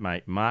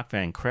flatmate Mark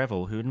Van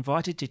Crevel, who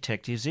invited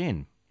detectives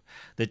in.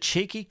 The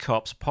cheeky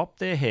cops popped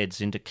their heads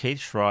into Keith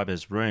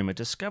Schreiber's room and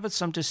discovered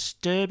some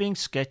disturbing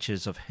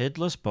sketches of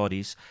headless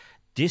bodies,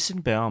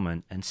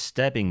 disembowelment and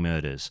stabbing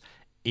murders,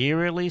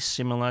 eerily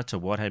similar to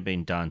what had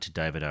been done to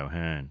David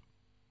O'Hearn.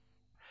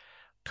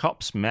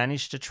 Cops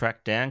managed to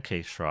track down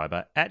Keith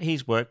Schreiber at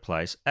his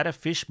workplace at a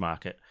fish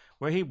market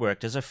where he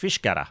worked as a fish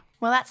gutter.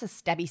 Well, that's a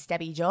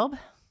stabby job.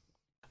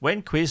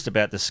 When quizzed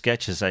about the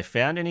sketches they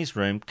found in his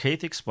room,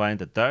 Keith explained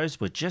that those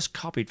were just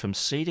copied from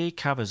CD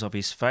covers of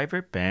his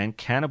favourite band,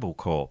 Cannibal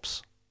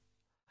Corpse.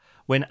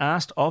 When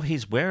asked of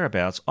his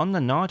whereabouts on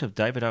the night of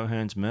David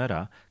O'Hearn's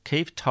murder,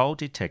 Keith told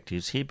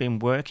detectives he'd been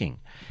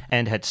working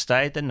and had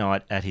stayed the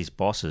night at his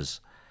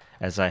boss's,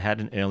 as they had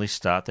an early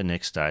start the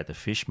next day at the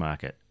fish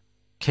market.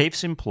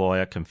 Keith's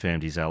employer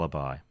confirmed his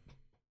alibi.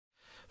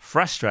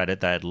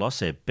 Frustrated they had lost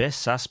their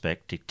best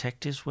suspect,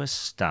 detectives were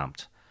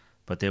stumped.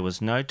 But there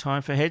was no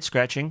time for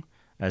head-scratching,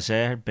 as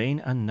there had been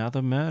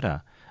another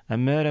murder, a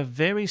murder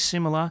very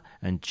similar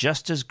and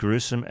just as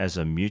gruesome as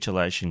the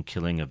mutilation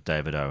killing of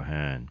David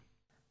O'Hearn.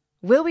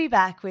 We'll be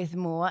back with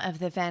more of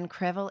the Van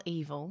Crevel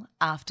evil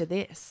after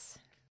this.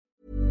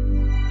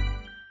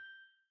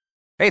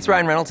 Hey, it's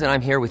Ryan Reynolds, and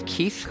I'm here with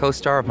Keith,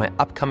 co-star of my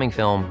upcoming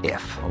film,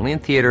 If, only in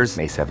theaters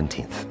May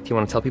 17th. Do you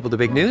want to tell people the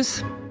big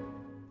news?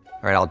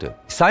 All right, I'll do it.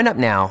 Sign up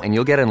now and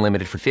you'll get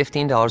unlimited for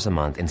 $15 a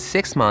month and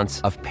 6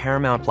 months of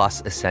Paramount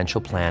Plus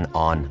Essential Plan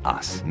on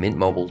us.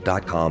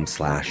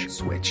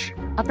 MintMobile.com/switch.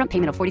 Upfront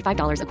payment of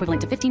 $45 equivalent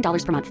to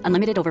 $15 per month.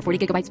 Unlimited over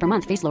 40 gigabytes per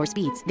month. Face lower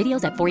speeds.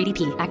 Videos at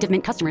 480p. Active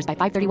Mint customers by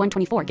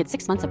 531.24 get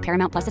 6 months of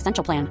Paramount Plus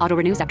Essential Plan. Auto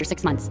renews after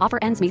 6 months. Offer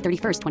ends May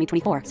 31st,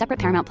 2024. Separate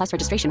Paramount Plus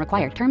registration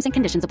required. Terms and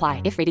conditions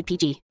apply if rated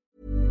PG.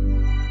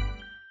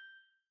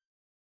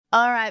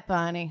 All right,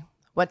 Barney.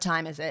 What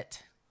time is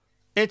it?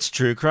 It's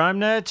True Crime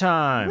Nerd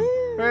Time!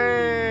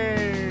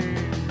 Hooray!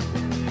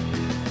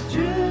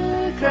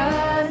 True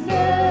Crime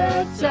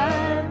Nerd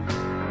Time!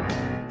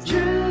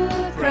 True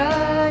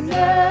Crime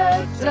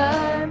Nerd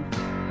Time!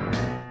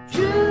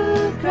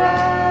 True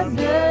Crime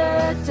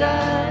Nerd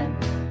Time!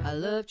 I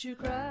love True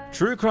Crime.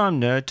 True Crime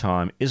Nerd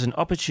Time is an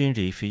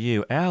opportunity for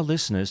you, our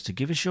listeners, to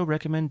give us your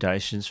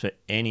recommendations for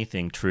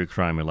anything true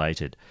crime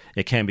related.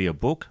 It can be a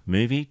book,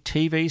 movie,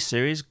 TV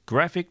series,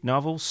 graphic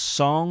novel,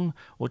 song,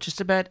 or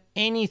just about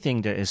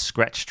anything that has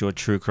scratched your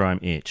true crime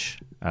itch.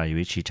 Are you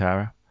itchy,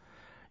 Tara?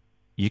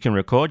 You can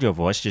record your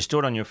voice, just do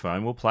it on your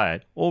phone, we'll play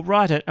it, or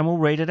write it and we'll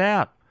read it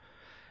out.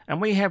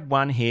 And we have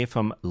one here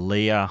from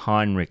Leah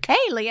Heinrich.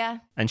 Hey,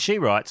 Leah. And she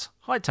writes,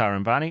 "Hi, Tara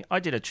and Barney. I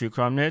did a True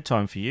Crime Nerd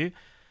Time for you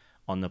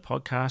on the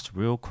podcast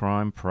Real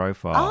Crime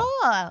Profile."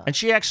 Oh. And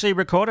she actually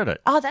recorded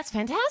it. Oh, that's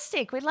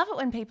fantastic. We love it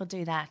when people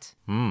do that.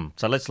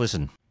 So let's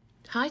listen.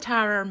 Hi,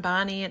 Tara and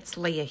Barney. It's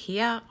Leah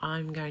here.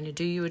 I'm going to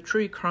do you a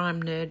True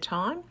Crime Nerd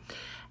Time.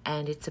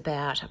 And it's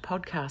about a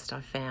podcast I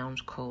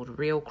found called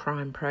Real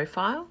Crime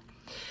Profile.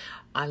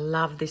 I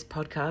love this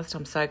podcast.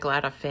 I'm so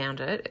glad I found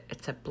it.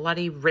 It's a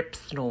bloody rip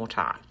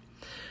snorter.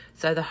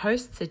 So the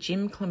hosts are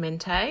Jim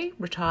Clemente,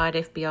 retired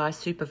FBI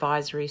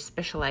supervisory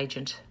special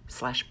agent /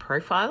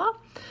 profiler,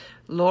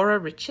 Laura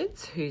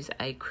Richards, who's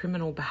a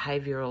criminal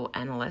behavioural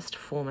analyst,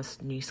 former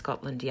New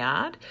Scotland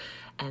Yard,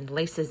 and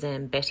Lisa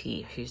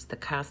Zambetti, who's the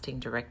casting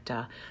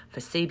director for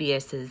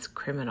CBS's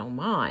Criminal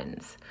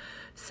Minds.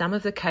 Some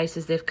of the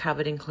cases they've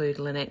covered include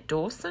Lynette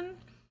Dawson,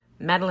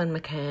 Madeleine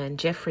McCann,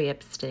 Jeffrey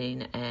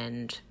Epstein,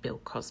 and Bill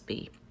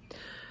Cosby.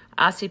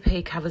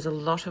 RCP covers a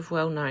lot of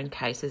well-known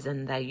cases,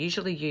 and they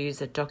usually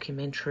use a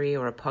documentary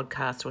or a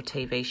podcast or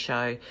TV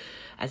show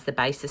as the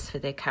basis for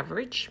their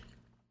coverage.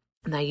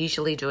 And they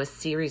usually do a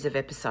series of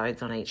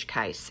episodes on each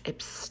case.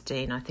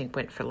 Epstein, I think,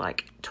 went for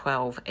like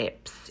 12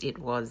 eps. It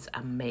was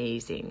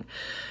amazing.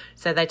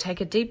 So they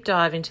take a deep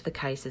dive into the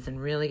cases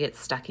and really get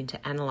stuck into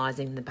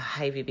analysing the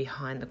behaviour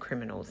behind the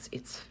criminals.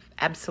 It's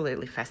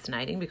absolutely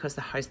fascinating because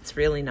the hosts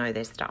really know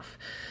their stuff.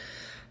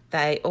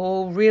 They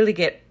all really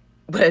get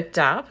worked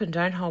up and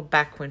don't hold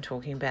back when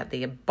talking about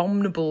the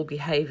abominable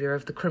behaviour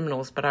of the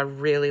criminals, but I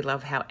really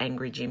love how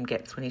angry Jim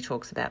gets when he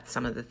talks about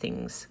some of the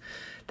things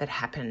that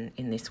happen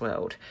in this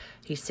world.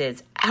 He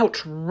says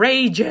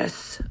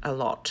outrageous a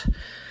lot.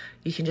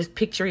 You can just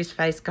picture his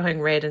face going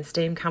red and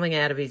steam coming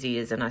out of his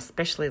ears, and I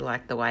especially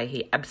like the way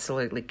he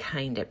absolutely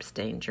caned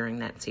Epstein during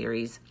that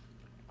series.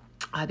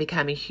 I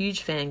became a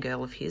huge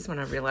fangirl of his when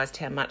I realised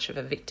how much of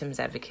a victim's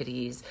advocate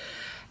he is.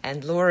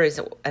 And Laura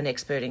is an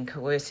expert in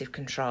coercive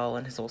control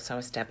and has also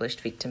established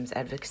victims'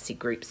 advocacy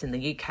groups in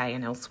the UK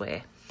and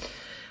elsewhere.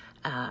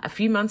 A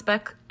few months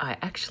back, I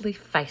actually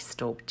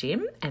face-stalked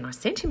Jim and I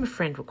sent him a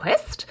friend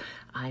request.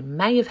 I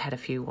may have had a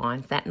few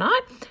wines that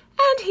night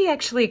and he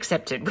actually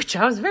accepted, which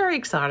I was very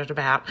excited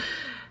about.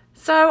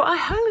 So I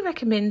highly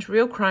recommend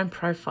Real Crime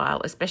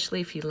Profile,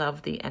 especially if you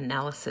love the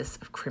analysis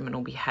of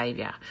criminal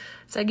behaviour.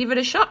 So give it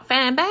a shot,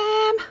 fam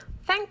bam.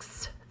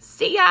 Thanks.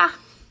 See ya.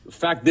 The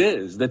fact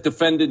is that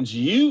defendants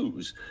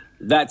use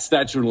that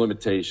statute of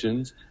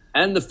limitations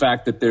and the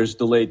fact that there's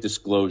delayed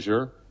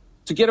disclosure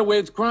to get away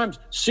with crimes,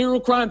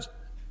 serial crimes.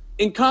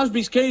 In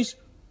Cosby's case,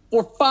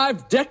 for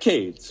 5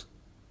 decades.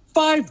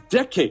 5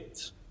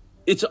 decades.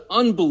 It's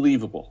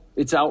unbelievable.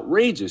 It's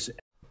outrageous.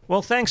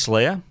 Well, thanks,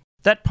 Leah.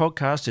 That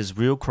podcast is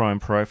Real Crime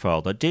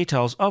Profile, the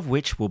details of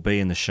which will be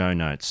in the show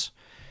notes.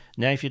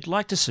 Now, if you'd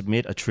like to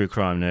submit a True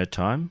Crime Nerd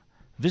Time,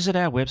 visit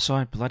our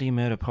website,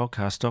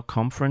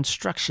 bloodymurderpodcast.com, for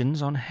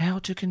instructions on how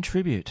to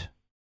contribute.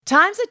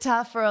 Times are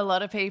tough for a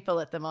lot of people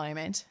at the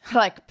moment,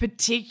 like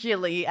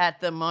particularly at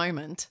the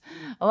moment.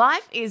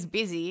 Life is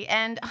busy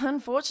and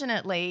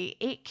unfortunately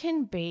it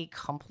can be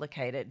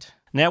complicated.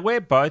 Now,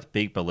 we're both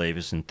big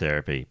believers in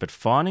therapy, but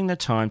finding the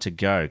time to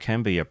go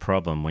can be a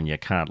problem when you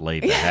can't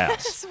leave the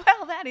house. Yes,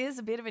 well, that is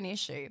a bit of an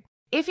issue.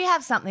 If you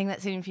have something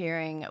that's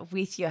interfering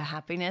with your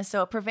happiness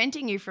or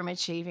preventing you from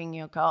achieving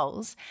your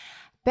goals,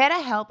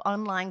 BetterHelp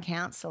Online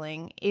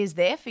Counselling is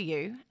there for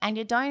you and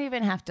you don't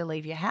even have to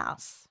leave your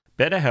house.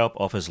 BetterHelp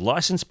offers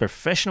licensed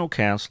professional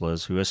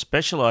counsellors who are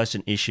specialised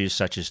in issues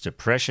such as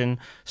depression,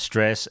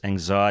 stress,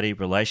 anxiety,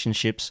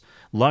 relationships,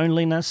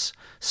 loneliness,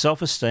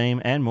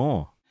 self-esteem and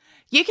more.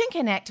 You can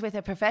connect with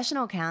a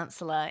professional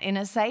counsellor in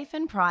a safe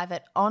and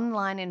private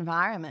online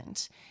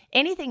environment.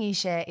 Anything you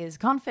share is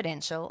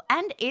confidential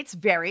and it's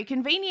very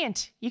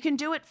convenient. You can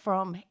do it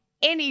from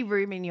any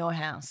room in your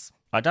house.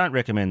 I don't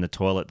recommend the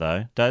toilet,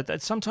 though.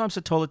 Sometimes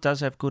the toilet does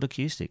have good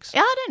acoustics. I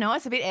don't know.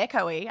 It's a bit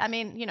echoey. I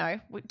mean, you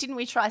know, didn't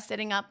we try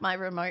setting up my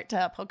remote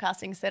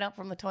podcasting setup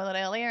from the toilet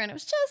earlier and it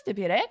was just a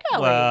bit echoey?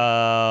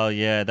 Well,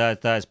 yeah,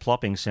 those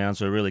plopping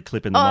sounds were really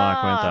clipping the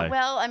mic, weren't they?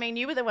 Well, I mean,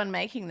 you were the one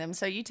making them,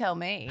 so you tell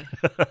me.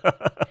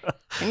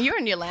 And you're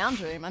in your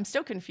lounge room. I'm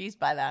still confused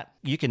by that.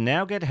 You can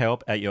now get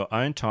help at your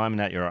own time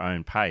and at your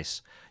own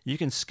pace. You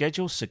can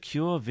schedule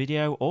secure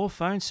video or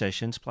phone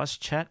sessions plus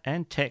chat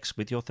and text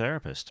with your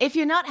therapist. If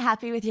you're not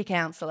happy with your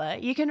counsellor,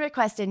 you can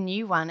request a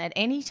new one at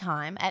any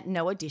time at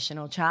no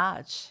additional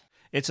charge.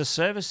 It's a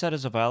service that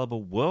is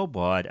available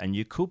worldwide and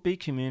you could be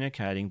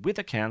communicating with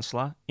a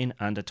counsellor in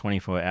under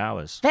 24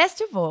 hours.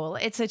 Best of all,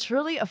 it's a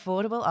truly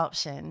affordable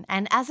option,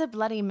 and as a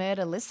Bloody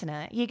Murder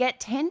listener, you get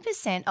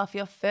 10% off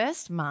your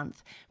first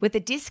month with the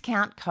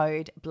discount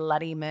code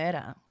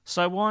BLOODYMURDER.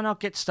 So why not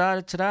get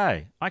started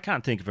today? I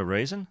can't think of a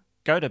reason.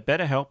 Go to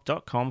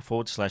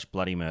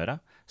betterhelp.com/bloodymurder.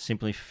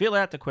 Simply fill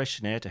out the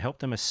questionnaire to help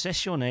them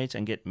assess your needs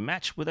and get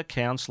matched with a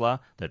counsellor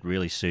that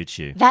really suits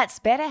you. That's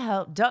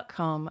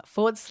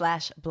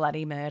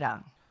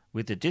betterhelp.com/bloodymurder.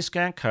 With the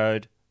discount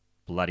code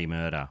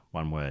BLOODYMURDER,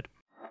 one word.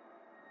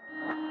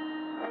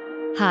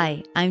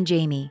 Hi, I'm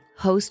Jamie,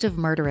 host of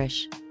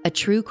Murderish, a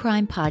true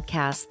crime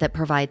podcast that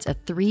provides a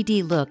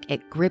 3D look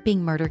at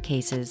gripping murder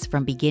cases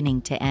from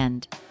beginning to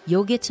end.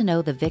 You'll get to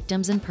know the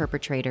victims and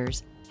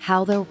perpetrators,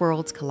 how their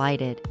worlds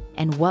collided,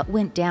 and what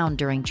went down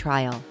during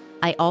trial.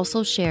 I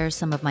also share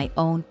some of my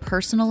own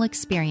personal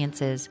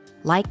experiences,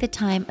 like the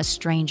time a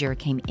stranger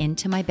came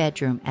into my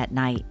bedroom at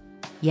night.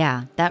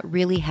 Yeah, that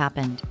really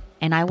happened,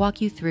 and I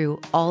walk you through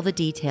all the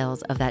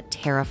details of that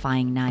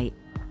terrifying night.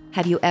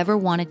 Have you ever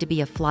wanted to be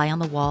a fly on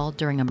the wall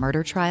during a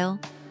murder trial?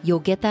 You'll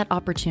get that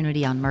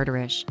opportunity on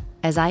Murderish,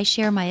 as I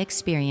share my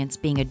experience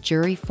being a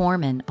jury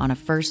foreman on a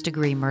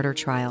first-degree murder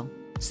trial.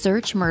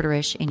 Search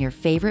Murderish in your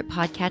favorite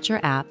podcatcher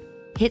app,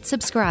 hit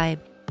subscribe,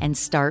 and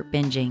start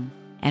binging.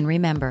 And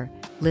remember,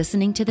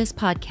 listening to this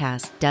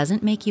podcast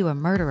doesn't make you a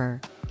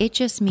murderer. It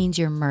just means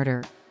you're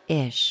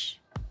murder-ish.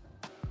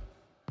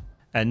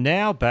 And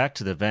now back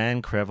to the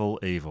Van Crevel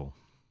evil.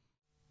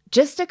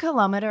 Just a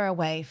kilometre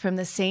away from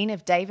the scene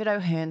of David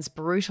O'Hearn's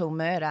brutal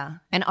murder,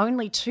 and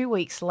only 2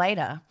 weeks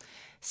later,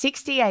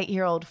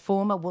 68-year-old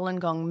former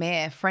Wollongong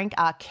Mayor Frank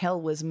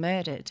Arkell was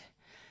murdered.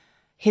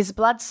 His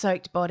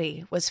blood-soaked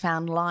body was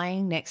found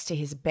lying next to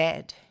his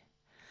bed.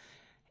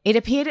 It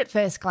appeared at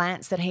first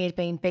glance that he had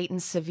been beaten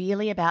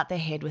severely about the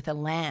head with a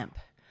lamp.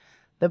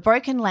 The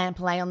broken lamp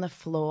lay on the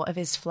floor of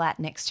his flat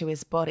next to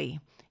his body,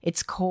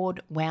 its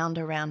cord wound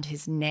around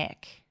his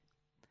neck.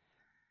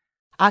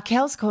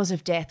 Arkell's cause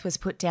of death was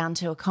put down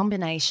to a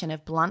combination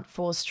of blunt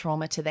force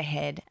trauma to the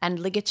head and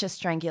ligature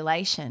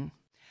strangulation.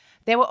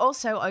 There were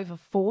also over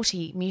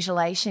 40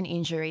 mutilation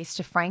injuries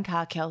to Frank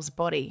Arkell's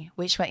body,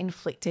 which were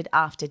inflicted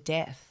after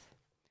death.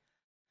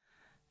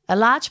 A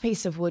large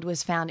piece of wood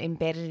was found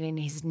embedded in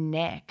his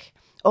neck.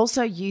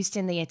 Also used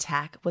in the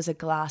attack was a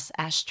glass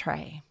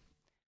ashtray.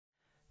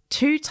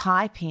 2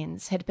 tie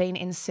pins had been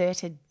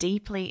inserted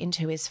deeply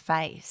into his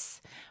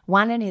face,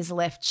 one in his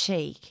left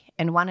cheek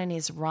and one in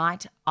his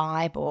right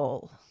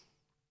eyeball.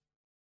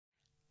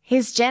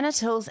 His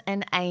genitals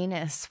and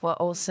anus were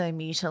also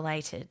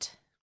mutilated.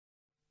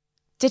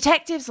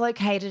 Detectives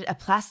located a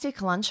plastic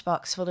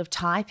lunchbox full of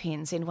tie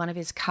pins in one of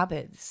his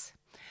cupboards.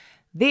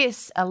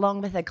 This,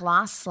 along with a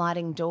glass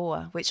sliding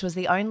door, which was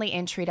the only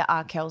entry to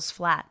Arkell's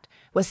flat,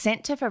 was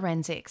sent to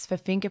forensics for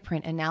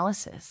fingerprint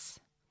analysis.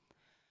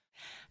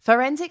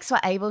 Forensics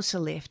were able to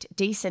lift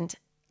decent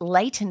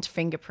latent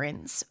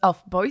fingerprints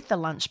off both the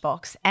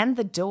lunchbox and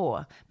the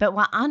door, but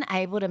were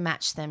unable to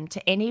match them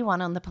to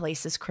anyone on the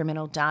police's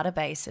criminal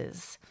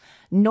databases,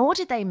 nor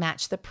did they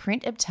match the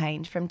print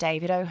obtained from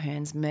David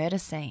O'Hearn's murder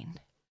scene.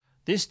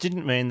 This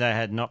didn't mean they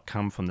had not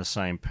come from the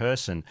same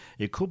person.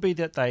 It could be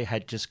that they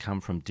had just come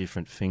from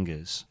different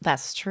fingers.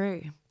 That's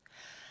true.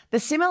 The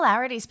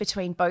similarities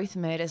between both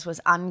murders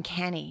was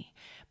uncanny.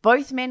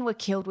 Both men were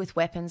killed with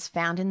weapons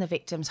found in the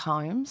victims'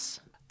 homes.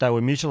 They were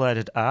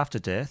mutilated after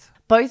death.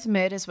 Both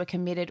murders were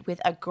committed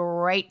with a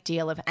great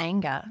deal of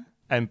anger.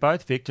 And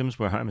both victims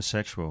were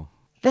homosexual.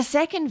 The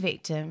second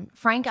victim,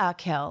 Frank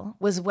Arkell,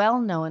 was well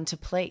known to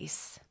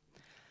police.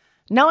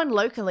 Known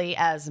locally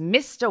as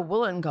Mr.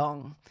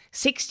 Wollongong,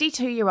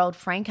 62-year-old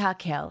Frank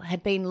Arkell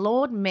had been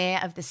Lord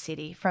Mayor of the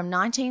city from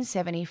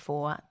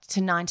 1974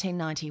 to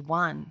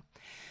 1991.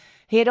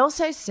 He had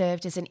also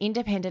served as an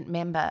independent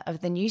member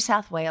of the New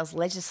South Wales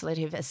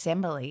Legislative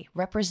Assembly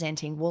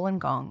representing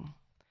Wollongong.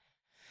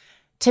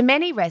 To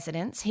many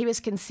residents, he was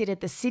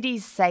considered the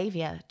city's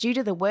saviour due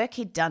to the work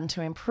he'd done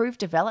to improve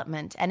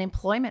development and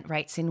employment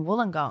rates in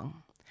Wollongong.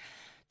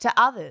 To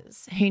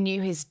others who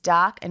knew his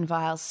dark and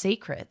vile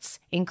secrets,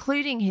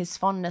 including his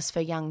fondness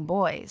for young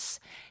boys,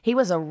 he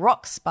was a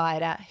rock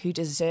spider who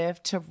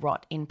deserved to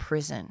rot in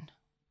prison.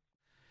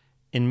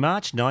 In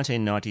March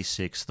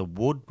 1996, the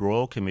Wood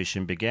Royal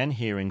Commission began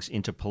hearings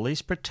into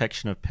police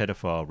protection of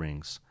pedophile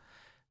rings.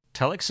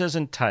 Telexes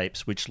and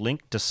tapes which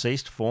linked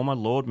deceased former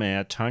Lord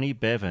Mayor Tony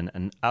Bevan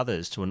and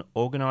others to an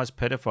organised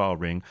pedophile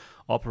ring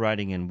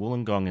operating in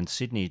Wollongong and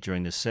Sydney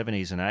during the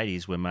 70s and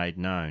 80s were made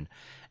known,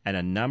 and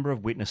a number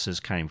of witnesses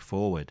came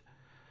forward.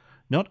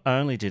 Not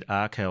only did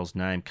Arkell's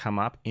name come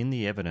up in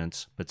the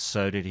evidence, but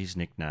so did his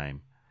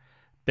nickname.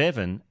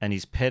 Bevan and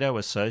his pedo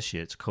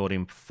associates called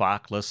him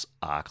Farkless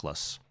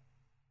Arkless.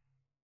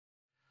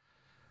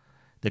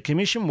 The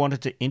Commission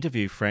wanted to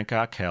interview Frank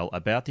Arkell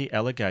about the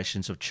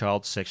allegations of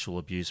child sexual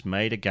abuse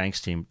made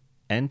against him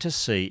and to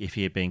see if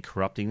he had been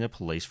corrupting the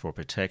police for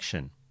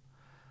protection.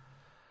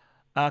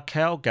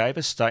 Arkell gave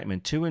a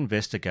statement to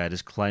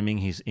investigators claiming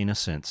his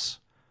innocence.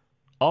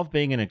 Of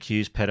being an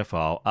accused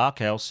pedophile,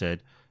 Arkell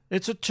said,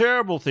 "It's a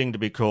terrible thing to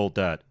be called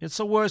that. It's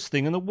the worst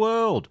thing in the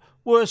world.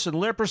 Worse than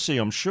leprosy,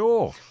 I'm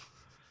sure."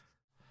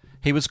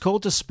 He was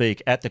called to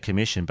speak at the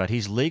Commission, but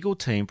his legal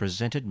team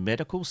presented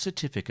medical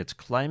certificates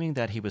claiming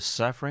that he was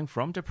suffering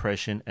from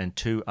depression and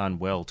too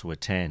unwell to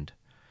attend.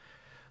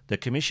 The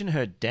Commission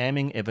heard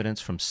damning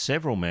evidence from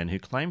several men who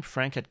claimed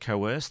Frank had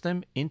coerced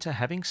them into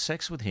having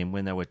sex with him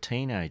when they were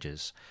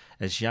teenagers,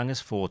 as young as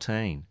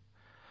 14.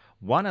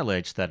 One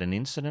alleged that an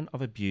incident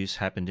of abuse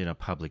happened in a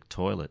public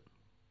toilet.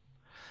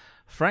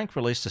 Frank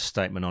released a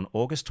statement on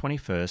August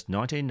 21,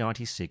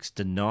 1996,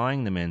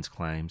 denying the men's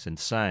claims and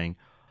saying,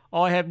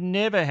 "I have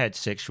never had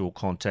sexual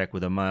contact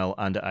with a male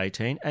under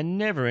 18 and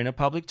never in a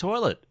public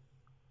toilet."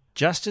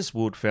 Justice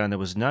Wood found there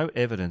was no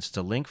evidence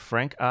to link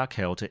Frank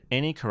Arkell to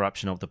any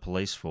corruption of the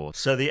police force,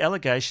 so the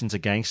allegations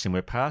against him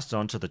were passed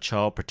on to the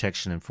Child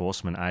Protection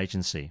Enforcement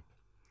Agency.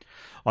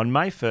 On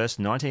May 1,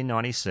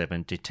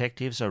 1997,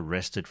 detectives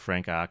arrested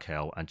Frank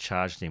Arkell and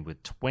charged him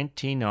with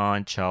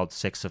 29 child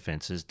sex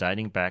offences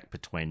dating back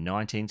between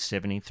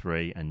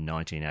 1973 and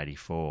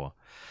 1984.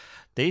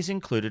 These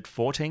included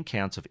 14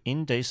 counts of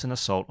indecent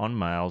assault on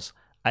males,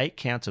 8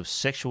 counts of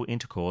sexual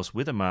intercourse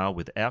with a male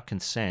without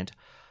consent,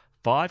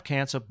 5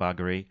 counts of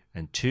buggery,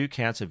 and 2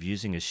 counts of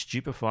using a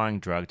stupefying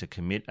drug to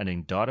commit an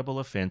indictable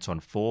offence on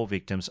 4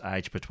 victims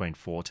aged between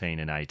 14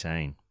 and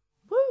 18.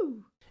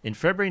 Woo! In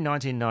February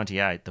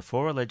 1998, the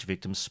 4 alleged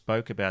victims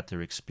spoke about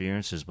their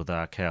experiences with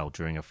Arkell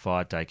during a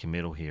 5-day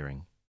committal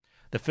hearing.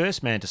 The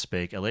first man to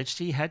speak alleged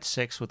he had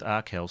sex with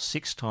Arkell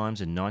 6 times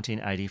in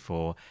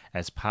 1984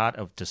 as part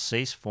of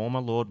deceased former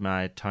Lord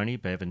Mayor Tony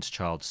Bevan's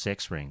child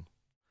sex ring.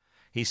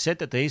 He said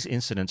that these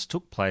incidents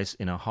took place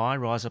in a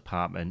high-rise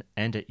apartment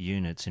and at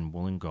units in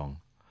Wollongong.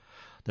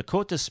 The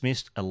court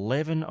dismissed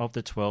 11 of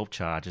the 12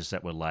 charges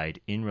that were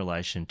laid in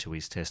relation to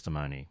his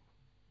testimony.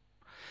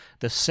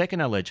 The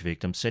second alleged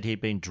victim said he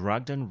had been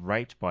drugged and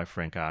raped by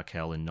Frank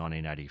Arkell in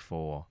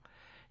 1984.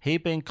 He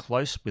had been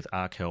close with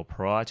Arkell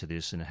prior to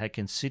this and had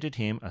considered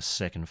him a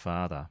second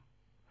father.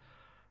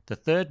 The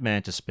third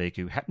man to speak,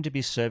 who happened to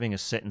be serving a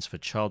sentence for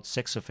child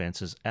sex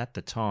offences at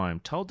the time,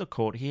 told the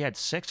court he had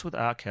sex with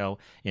Arkell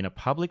in a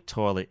public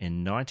toilet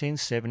in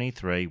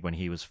 1973 when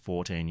he was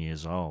 14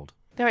 years old.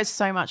 There is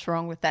so much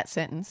wrong with that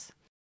sentence.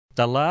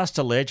 The last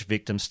alleged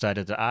victim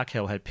stated that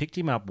Arkell had picked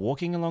him up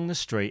walking along the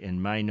street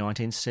in May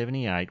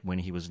 1978 when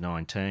he was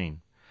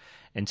 19.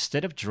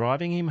 Instead of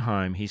driving him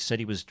home, he said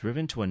he was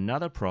driven to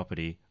another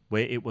property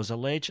where it was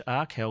alleged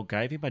Arkell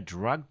gave him a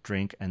drugged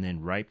drink and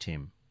then raped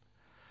him.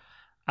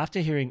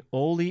 After hearing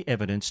all the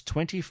evidence,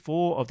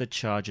 24 of the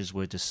charges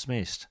were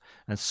dismissed,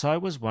 and so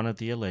was one of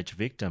the alleged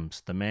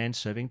victims, the man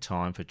serving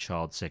time for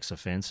child sex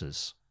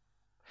offences.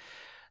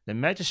 The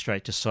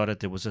magistrate decided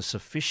there was a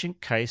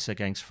sufficient case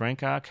against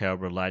Frank Arkell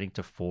relating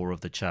to 4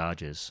 of the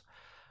charges.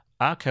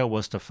 Arkell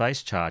was to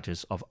face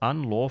charges of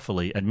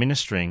unlawfully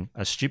administering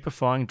a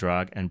stupefying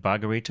drug and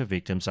buggery to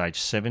victims aged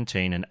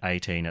 17 and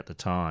 18 at the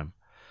time.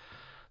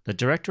 The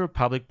Director of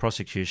Public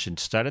Prosecution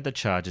stated the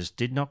charges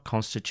did not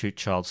constitute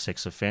child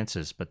sex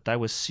offences, but they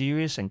were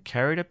serious and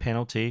carried a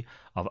penalty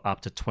of up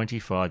to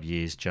 25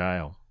 years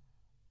jail.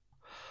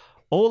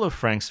 All of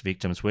Frank's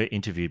victims were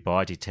interviewed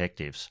by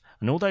detectives,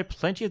 and although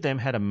plenty of them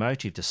had a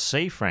motive to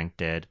see Frank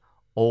dead,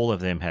 all of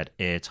them had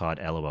airtight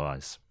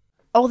alibis.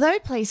 Although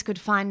police could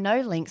find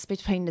no links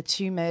between the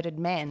 2 murdered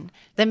men,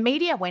 the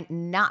media went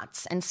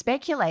nuts and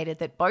speculated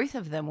that both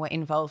of them were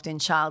involved in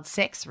child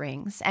sex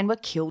rings and were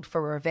killed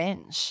for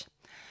revenge.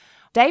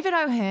 David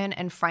O'Hearn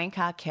and Frank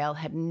Arkell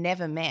had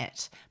never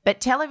met, but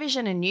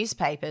television and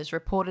newspapers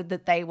reported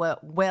that they were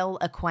well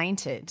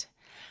acquainted.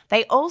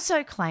 They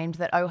also claimed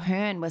that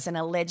O'Hearn was an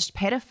alleged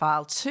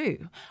pedophile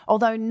too,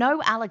 although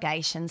no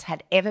allegations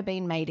had ever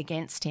been made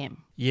against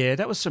him. Yeah,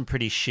 that was some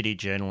pretty shitty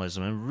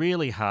journalism and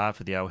really hard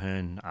for the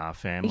O'Hearn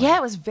family. Yeah,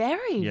 it was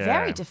very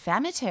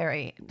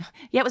defamatory.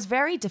 Yeah, it was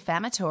very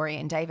defamatory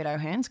in David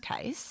O'Hearn's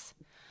case.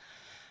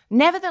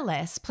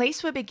 Nevertheless,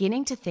 police were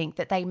beginning to think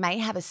that they may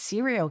have a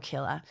serial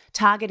killer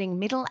targeting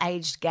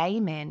middle-aged gay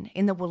men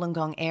in the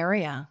Wollongong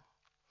area.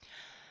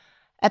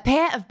 A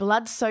pair of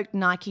blood-soaked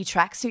Nike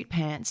tracksuit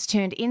pants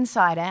turned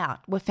inside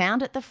out were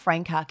found at the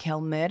Frank Arkell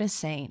murder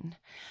scene.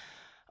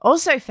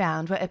 Also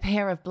found were a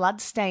pair of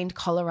blood-stained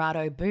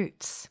Colorado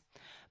boots.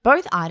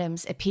 Both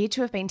items appeared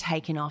to have been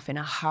taken off in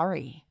a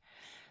hurry.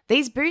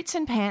 These boots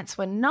and pants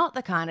were not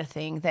the kind of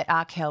thing that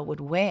Arkell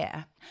would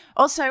wear.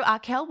 Also,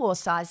 Arkell wore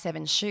size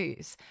 7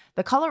 shoes.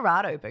 The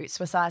Colorado boots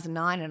were size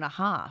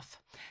 9.5,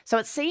 so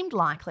it seemed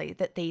likely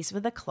that these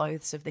were the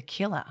clothes of the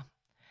killer.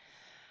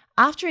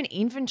 After an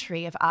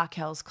inventory of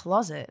Arkell's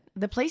closet,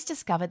 the police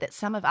discovered that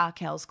some of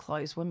Arkell's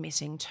clothes were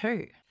missing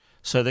too.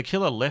 So the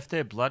killer left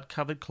their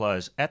blood-covered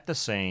clothes at the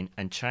scene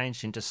and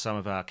changed into some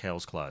of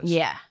Arkell's clothes.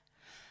 Yeah.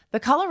 The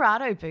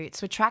Colorado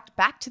boots were tracked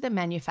back to the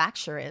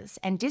manufacturers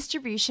and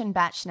distribution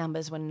batch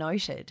numbers were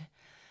noted.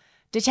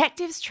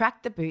 Detectives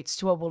tracked the boots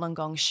to a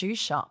Wollongong shoe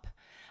shop.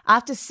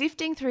 After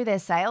sifting through their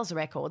sales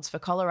records for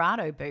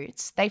Colorado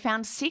boots, they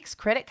found 6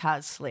 credit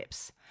card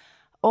slips.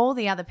 All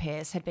the other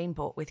pairs had been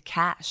bought with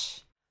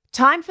cash.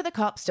 Time for the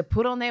cops to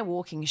put on their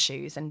walking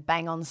shoes and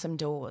bang on some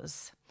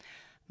doors.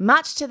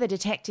 Much to the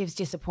detectives'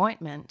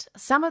 disappointment,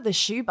 some of the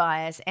shoe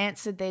buyers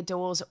answered their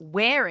doors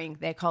wearing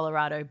their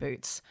Colorado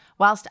boots,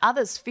 whilst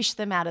others fished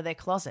them out of their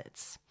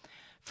closets.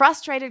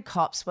 Frustrated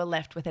cops were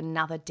left with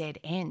another dead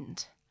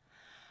end.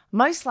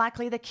 Most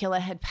likely the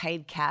killer had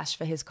paid cash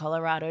for his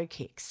Colorado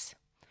kicks.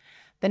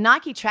 The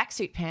Nike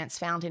tracksuit pants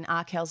found in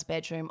Arkell's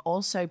bedroom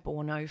also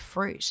bore no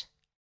fruit.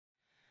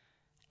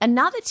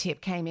 Another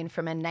tip came in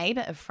from a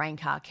neighbour of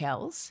Frank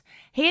Arkell's.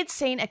 He had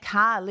seen a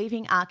car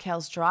leaving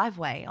Arkell's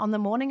driveway on the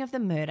morning of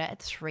the murder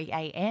at 3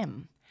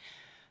 a.m.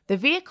 The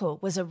vehicle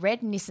was a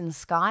red Nissan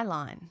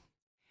Skyline.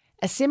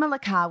 A similar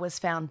car was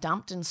found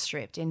dumped and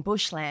stripped in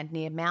bushland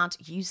near Mount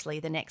Useley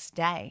the next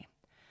day.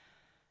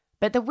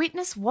 But the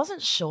witness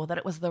wasn't sure that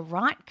it was the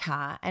right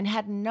car and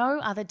had no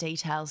other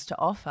details to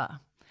offer.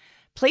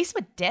 Police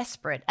were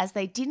desperate as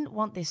they didn't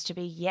want this to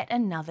be yet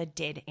another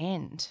dead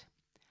end.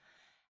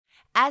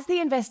 As the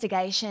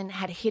investigation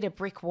had hit a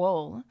brick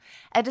wall,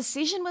 a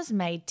decision was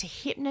made to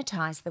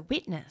hypnotise the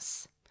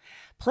witness.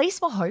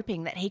 Police were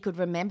hoping that he could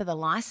remember the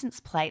licence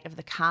plate of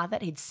the car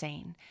that he'd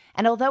seen,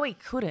 and although he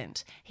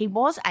couldn't, he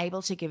was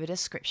able to give a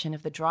description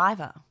of the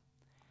driver.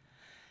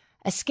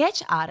 A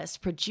sketch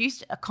artist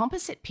produced a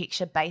composite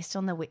picture based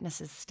on the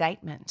witness's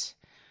statement.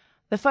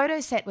 The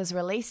photo set was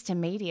released to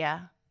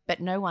media, but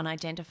no one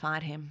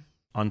identified him.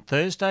 On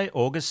Thursday,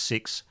 August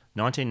 6,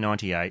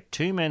 1998,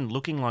 2 men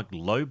looking like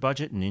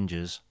low-budget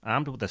ninjas,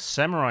 armed with a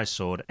samurai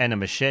sword and a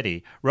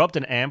machete, robbed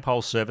an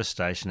Ampol service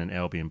station in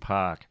Albion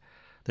Park.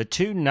 The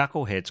 2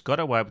 knuckleheads got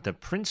away with a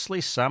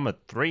princely sum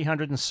of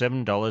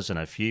 $307 and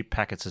a few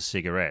packets of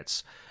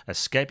cigarettes,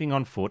 escaping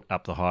on foot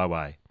up the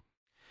highway.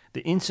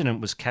 The incident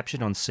was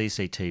captured on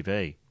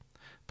CCTV.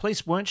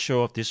 Police weren't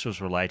sure if this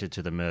was related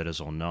to the murders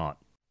or not.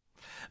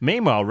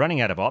 Meanwhile,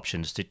 running out of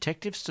options,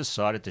 detectives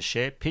decided to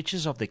share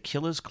pictures of the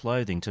killer's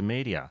clothing to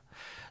media.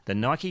 The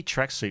Nike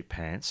tracksuit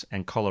pants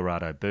and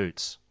Colorado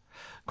boots.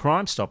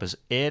 Crime Stoppers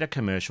aired a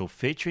commercial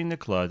featuring the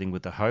clothing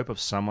with the hope of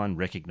someone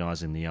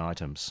recognising the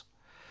items.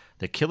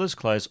 The killer's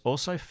clothes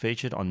also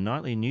featured on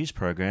nightly news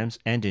programs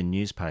and in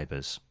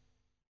newspapers.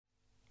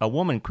 A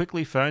woman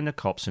quickly phoned the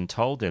cops and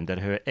told them that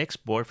her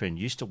ex-boyfriend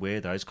used to wear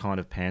those kind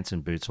of pants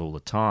and boots all the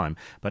time,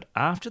 but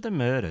after the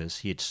murders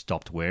he had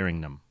stopped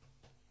wearing them.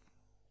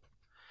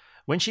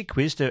 When she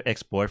quizzed her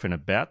ex-boyfriend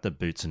about the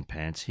boots and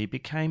pants, he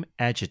became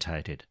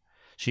agitated.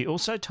 She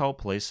also told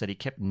police that he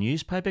kept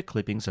newspaper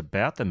clippings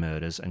about the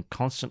murders and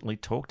constantly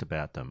talked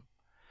about them.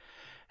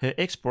 Her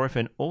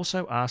ex-boyfriend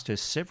also asked her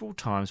several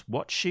times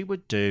what she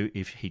would do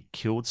if he'd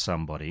killed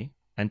somebody,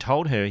 and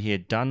told her he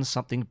had done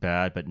something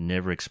bad but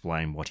never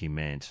explained what he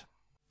meant.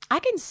 I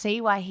can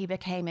see why he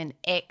became an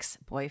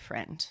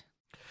ex-boyfriend.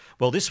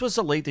 Well, this was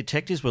the lead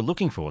detectives were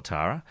looking for,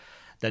 Tara.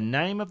 The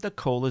name of the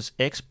caller's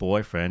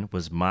ex-boyfriend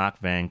was Mark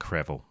Van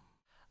Crevel.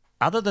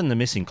 Other than the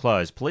missing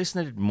clothes, police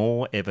needed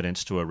more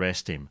evidence to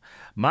arrest him.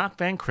 Mark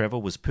Van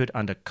Crevel was put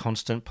under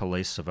constant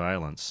police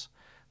surveillance.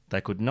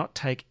 They could not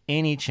take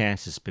any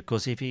chances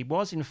because if he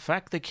was in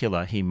fact the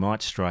killer, he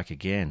might strike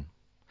again.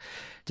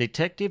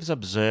 Detectives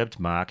observed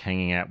Mark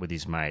hanging out with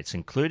his mates,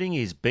 including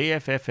his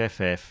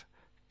BFFFF,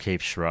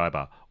 Keith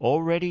Schreiber,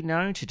 already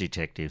known to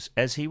detectives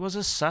as he was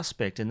a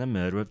suspect in the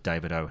murder of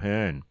David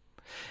O'Hearn.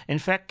 In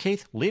fact,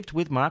 Keith lived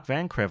with Mark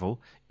Van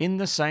Crevel in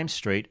the same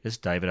street as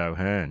David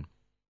O'Hearn.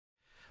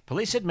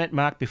 Police had met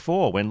Mark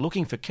before when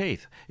looking for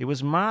Keith. It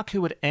was Mark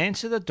who would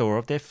answer the door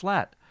of their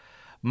flat.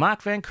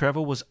 Mark Van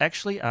Crevel was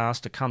actually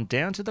asked to come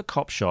down to the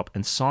cop shop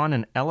and sign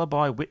an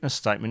alibi witness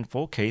statement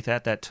for Keith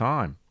at that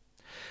time.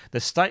 The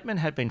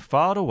statement had been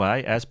filed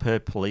away as per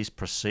police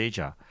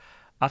procedure.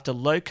 After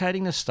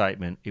locating the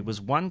statement, it was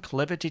one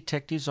clever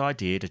detective's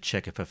idea to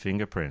check it for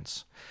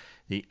fingerprints.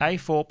 The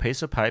A4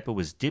 piece of paper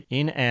was dipped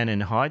in an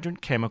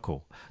anhydrous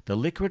chemical. The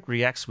liquid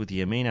reacts with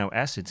the amino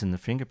acids in the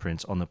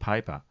fingerprints on the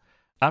paper.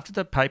 After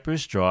the paper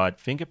is dried,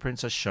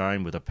 fingerprints are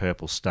shown with a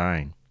purple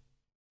stain.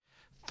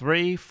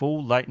 3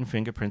 full latent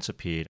fingerprints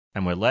appeared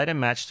and were later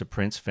matched to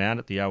prints found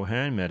at the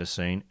O'Hearn murder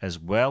scene as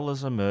well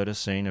as the murder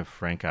scene of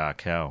Frank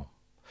Arkell.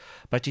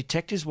 But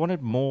detectives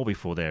wanted more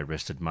before they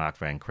arrested Mark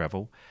Van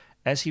Crevel.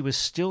 As he was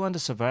still under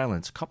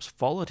surveillance, cops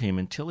followed him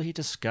until he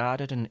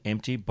discarded an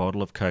empty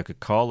bottle of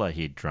Coca-Cola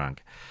he had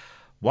drunk.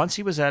 Once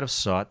he was out of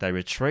sight, they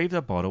retrieved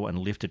the bottle and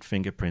lifted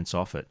fingerprints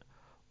off it.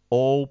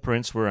 All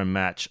prints were a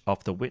match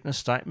off the witness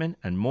statement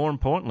and, more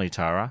importantly,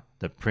 Tara,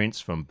 the prints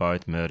from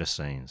both murder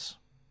scenes.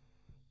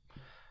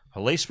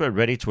 Police were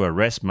ready to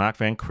arrest Mark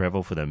Van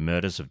Crevel for the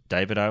murders of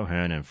David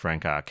O'Hearn and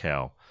Frank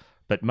Arkell.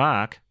 But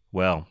Mark,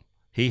 well,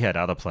 he had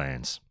other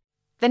plans.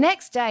 The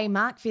next day,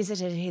 Mark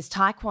visited his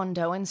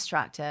Taekwondo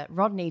instructor,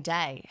 Rodney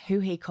Day, who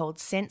he called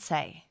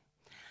Sensei.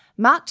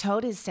 Mark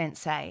told his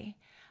sensei,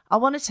 "I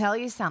want to tell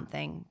you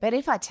something, but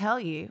if I tell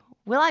you,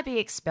 will I be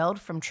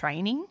expelled from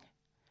training?"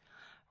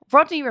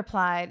 Rodney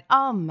replied,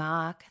 "Oh,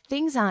 Mark,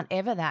 things aren't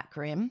ever that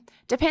grim.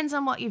 Depends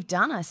on what you've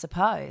done, I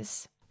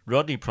suppose."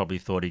 Rodney probably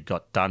thought he'd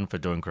got done for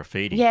doing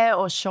graffiti. Yeah,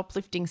 or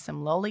shoplifting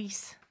some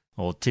lollies.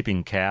 Or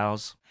tipping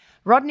cows.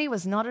 Rodney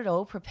was not at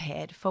all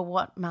prepared for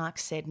what Mark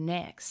said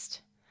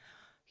next.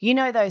 "You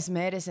know those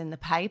murders in the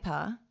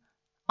paper?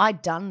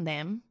 I'd done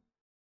them."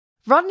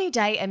 Rodney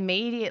Day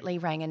immediately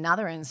rang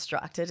another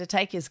instructor to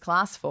take his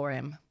class for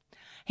him.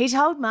 He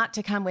told Mark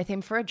to come with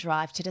him for a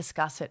drive to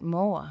discuss it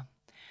more.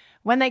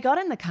 When they got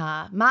in the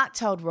car, Mark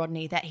told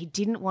Rodney that he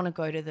didn't want to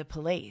go to the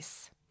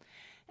police.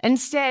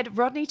 Instead,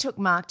 Rodney took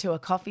Mark to a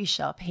coffee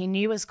shop he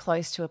knew was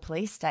close to a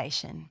police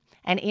station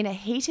and in a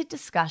heated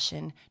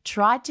discussion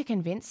tried to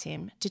convince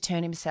him to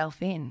turn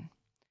himself in.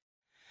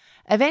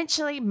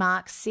 Eventually,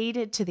 Mark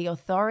ceded to the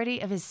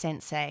authority of his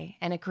sensei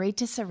and agreed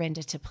to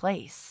surrender to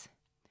police.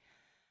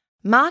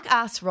 Mark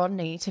asked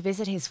Rodney to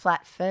visit his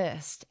flat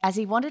first, as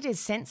he wanted his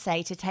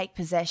sensei to take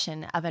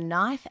possession of a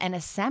knife and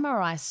a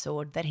samurai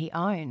sword that he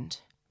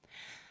owned.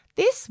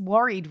 This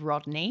worried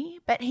Rodney,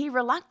 but he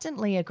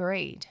reluctantly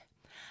agreed.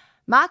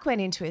 Mark went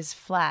into his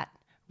flat.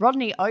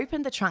 Rodney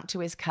opened the trunk to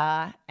his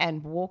car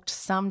and walked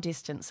some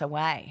distance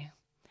away.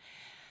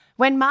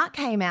 When Mark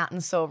came out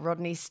and saw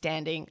Rodney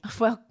standing,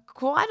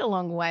 quite a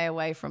long way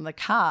away from the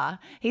car,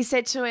 he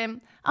said to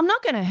him, "I'm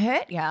not going to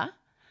hurt ya."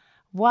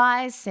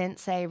 Wise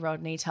Sensei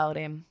Rodney told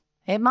him,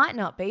 "It might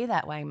not be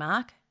that way,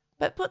 Mark,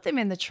 but put them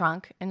in the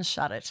trunk and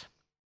shut it."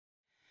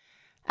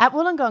 At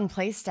Wollongong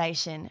Police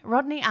Station,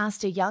 Rodney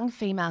asked a young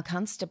female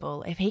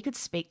constable if he could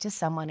speak to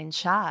someone in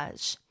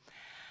charge.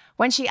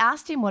 When she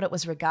asked him what it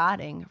was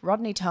regarding,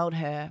 Rodney told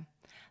her,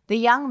 "The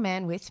young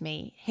man with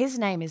me, his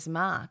name is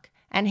Mark,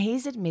 and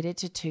he's admitted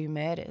to 2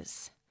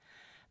 murders."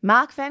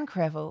 Mark Van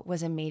Crevel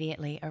was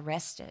immediately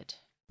arrested.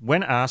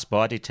 When asked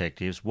by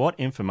detectives, "What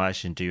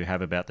information do you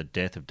have about the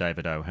death of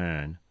David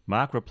O'Hearn?"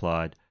 Mark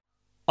replied,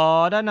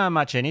 "I don't know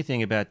much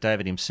anything about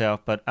David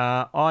himself, but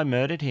I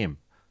murdered him.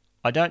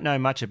 I don't know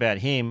much about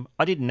him.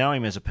 I didn't know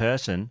him as a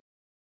person.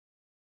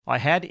 I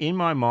had in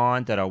my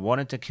mind that I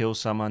wanted to kill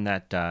someone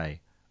that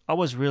day. I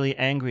was really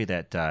angry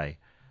that day.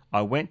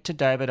 I went to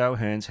David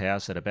O'Hearn's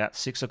house at about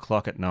 6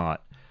 o'clock at night.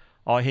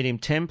 I hit him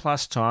 10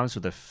 plus times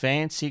with a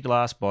fancy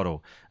glass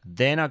bottle.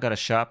 Then I got a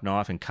sharp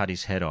knife and cut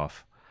his head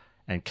off,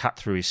 and cut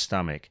through his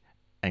stomach,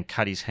 and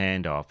cut his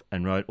hand off,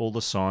 and wrote all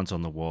the signs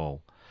on the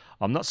wall.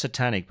 I'm not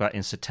satanic, but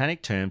in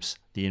satanic terms,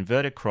 the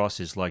inverted cross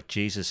is like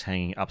Jesus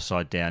hanging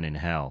upside down in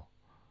hell."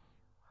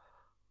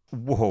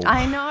 Whoa.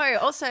 I know.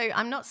 Also,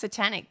 I'm not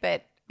satanic,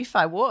 but if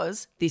I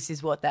was, this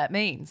is what that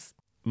means.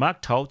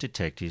 Mark told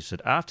detectives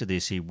that after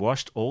this he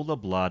washed all the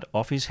blood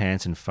off his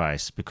hands and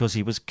face because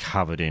he was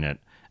covered in it,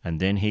 and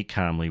then he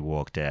calmly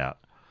walked out.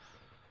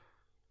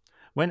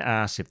 When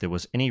asked if there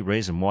was any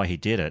reason why he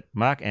did it,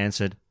 Mark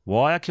answered,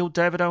 "Why I killed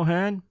David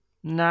O'Hearn?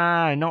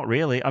 No, not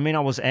really. I mean, I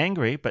was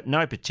angry, but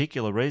no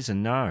particular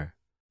reason, no."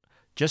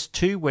 Just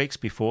 2 weeks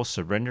before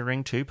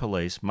surrendering to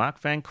police, Mark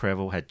Van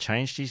Crevel had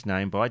changed his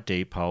name by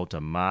deed-poll to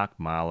Mark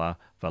Marla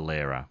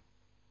Valera.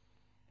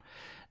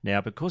 Now,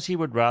 because he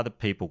would rather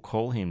people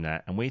call him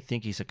that, and we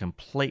think he's a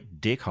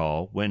complete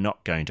dickhole, we're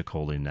not going to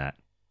call him that.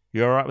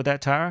 You all right with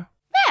that, Tara?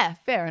 Yeah,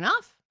 fair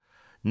enough.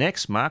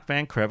 Next, Mark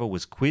Van Crevel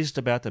was quizzed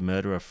about the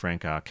murder of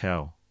Frank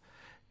Arkell.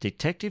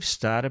 Detectives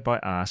started by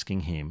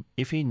asking him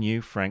if he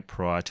knew Frank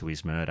prior to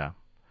his murder.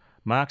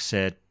 Mark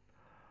said,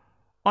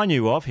 "I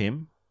knew of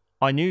him.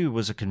 I knew he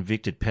was a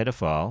convicted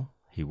pedophile."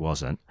 He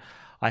wasn't.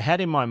 "I had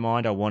in my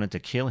mind I wanted to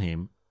kill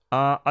him.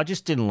 I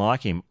just didn't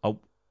like him.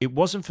 It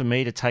wasn't for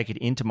me to take it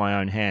into my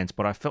own hands,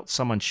 but I felt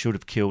someone should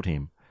have killed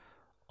him.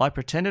 I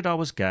pretended I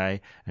was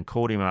gay and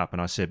called him up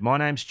and I said, 'My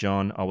name's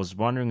John. I was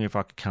wondering if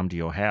I could come to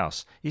your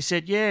house.' He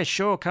said, 'Yeah,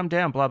 sure, come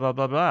down, blah, blah,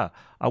 blah, blah.'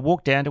 I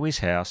walked down to his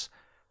house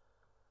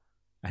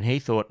and he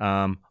thought,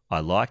 I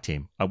liked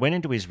him. I went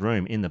into his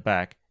room in the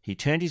back. He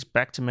turned his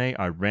back to me.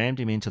 I rammed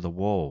him into the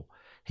wall.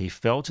 He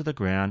fell to the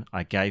ground.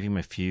 I gave him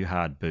a few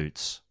hard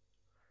boots."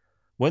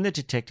 When the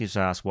detectives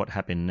asked what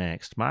happened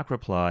next, Mark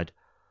replied,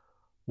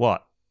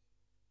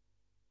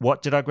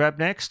 What did I grab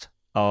next?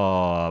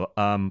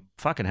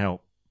 Fucking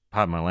hell.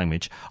 Pardon my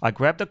language. I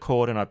grabbed the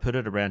cord and I put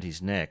it around his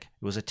neck.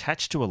 It was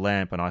attached to a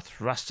lamp and I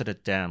thrusted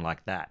it down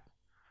like that."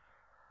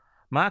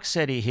 Mark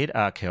said he hit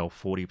Arkell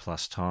 40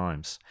 plus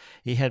times.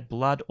 He had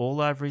blood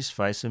all over his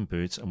face and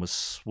boots and was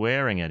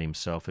swearing at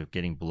himself of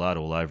getting blood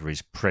all over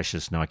his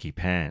precious Nike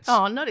pants.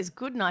 Oh, not his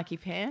good Nike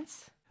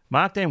pants.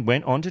 Mark then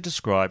went on to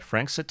describe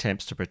Frank's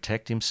attempts to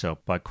protect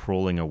himself by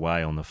crawling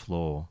away on the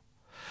floor.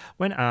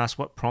 When asked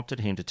what prompted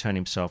him to turn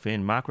himself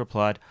in, Mark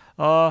replied,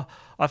 "I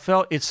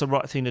felt it's the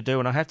right thing to do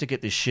and I have to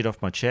get this shit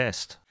off my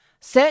chest."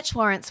 Search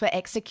warrants were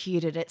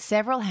executed at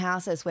several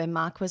houses where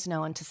Mark was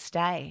known to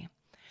stay.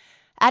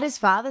 At his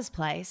father's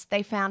place,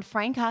 they found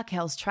Frank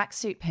Arkell's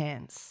tracksuit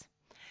pants.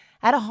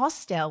 At a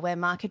hostel where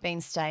Mark had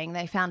been staying,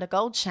 they found a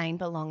gold chain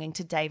belonging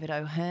to David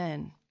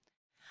O'Hearn.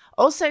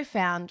 Also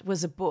found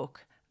was a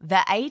book,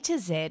 The A to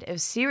Z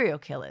of Serial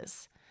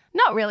Killers.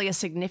 Not really a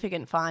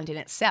significant find in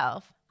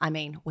itself. I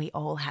mean, we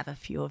all have a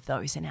few of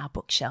those in our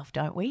bookshelf,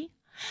 don't we?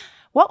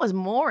 What was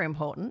more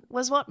important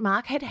was what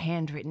Mark had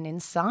handwritten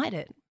inside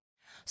it.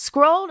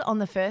 Scrawled on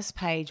the first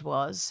page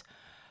was,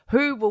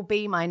 "Who will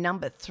be my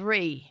number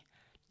 3?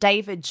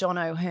 David John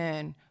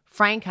O'Hearn,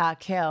 Frank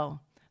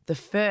Arkell. The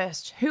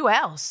first, who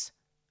else?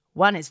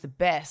 One is the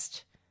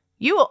best.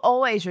 You will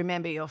always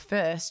remember your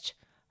first.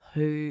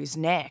 Who's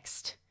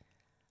next?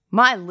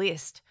 My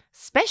list.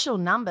 Special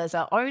numbers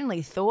are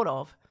only thought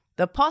of.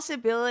 The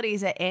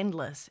possibilities are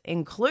endless,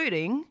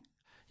 including..."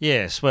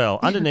 Yes, well,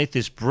 underneath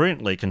this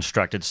brilliantly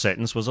constructed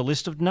sentence was a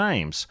list of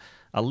names,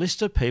 a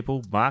list of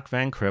people Mark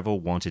Van Crevel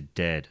wanted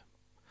dead.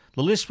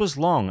 The list was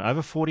long,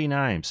 over 40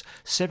 names,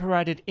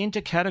 separated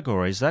into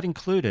categories that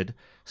included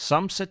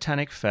some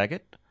satanic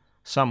faggot,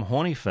 some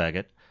horny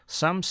faggot,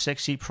 some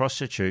sexy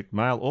prostitute,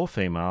 male or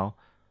female.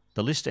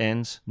 The list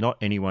ends, not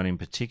anyone in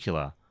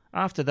particular.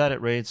 After that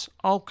it reads,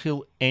 "I'll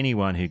kill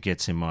anyone who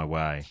gets in my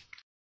way."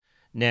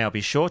 Now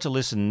be sure to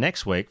listen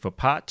next week for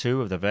part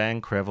 2 of the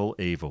Van Crevel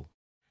Evil.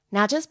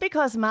 Now, just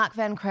because Mark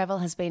Van Crevel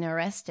has been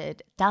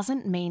arrested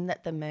doesn't mean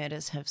that the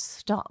murders have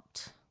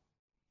stopped.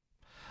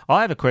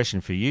 I have a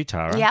question for you,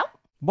 Tara. Yep.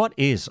 What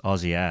is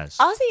Aussie As?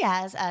 Aussie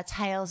As are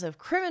tales of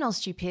criminal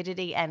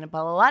stupidity and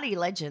bloody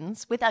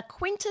legends with a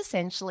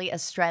quintessentially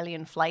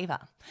Australian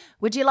flavour.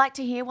 Would you like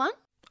to hear one?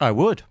 I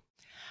would.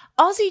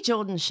 Aussie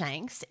Jordan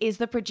Shanks is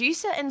the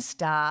producer and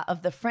star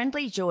of the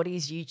Friendly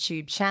Geordies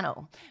YouTube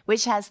channel,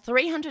 which has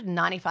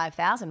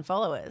 395,000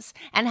 followers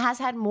and has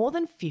had more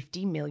than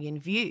 50 million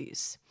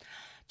views.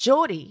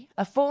 Geordie,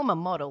 a former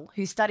model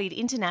who studied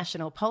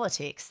international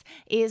politics,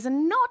 is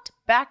not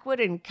backward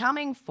in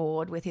coming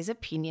forward with his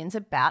opinions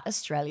about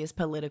Australia's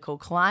political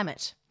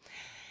climate.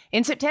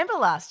 In September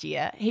last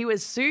year, he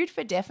was sued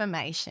for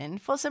defamation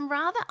for some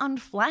rather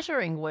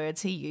unflattering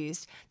words he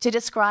used to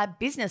describe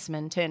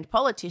businessman turned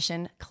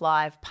politician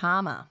Clive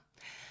Palmer.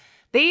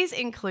 These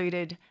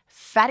included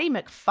Fatty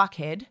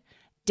McFuckhead,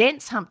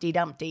 Dense Humpty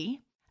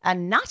Dumpty, a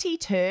nutty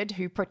turd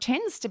who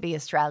pretends to be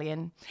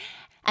Australian,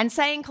 and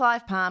saying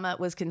Clive Palmer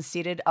was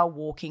considered a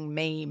walking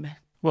meme.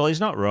 Well, he's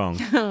not wrong.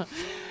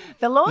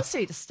 The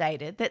lawsuit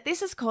stated that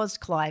this has caused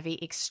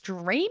Clivey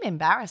extreme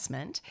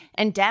embarrassment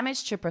and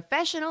damage to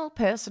professional,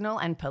 personal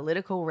and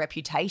political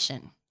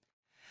reputation.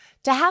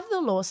 To have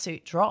the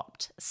lawsuit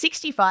dropped,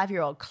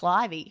 65-year-old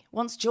Clivey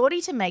wants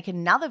Geordie to make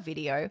another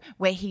video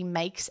where he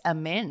makes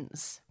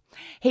amends.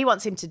 He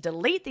wants him to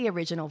delete the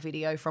original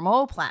video from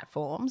all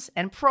platforms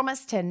and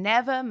promise to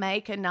never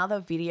make another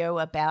video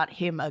about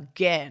him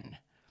again.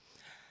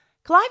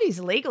 Clivey's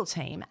legal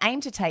team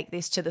aim to take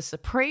this to the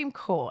Supreme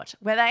Court,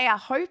 where they are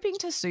hoping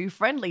to sue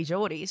Friendly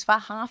Geordies for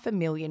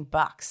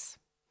 $500,000.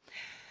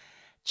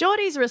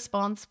 Geordie's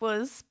response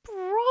was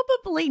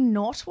probably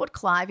not what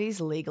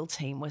Clivey's legal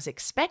team was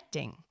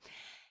expecting.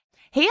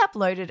 He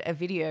uploaded a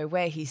video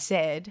where he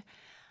said,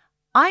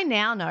 "I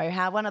now know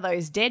how one of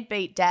those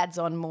deadbeat dads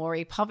on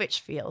Maury Povich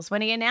feels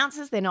when he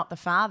announces they're not the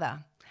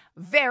father.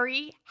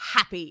 Very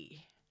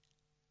happy."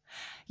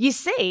 You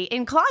see,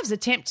 in Clive's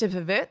attempt to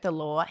pervert the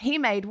law, he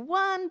made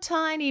one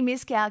tiny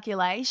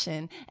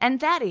miscalculation, and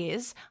that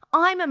is,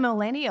 I'm a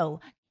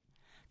millennial.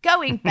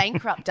 Going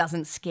bankrupt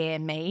doesn't scare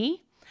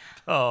me.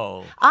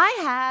 Oh. I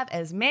have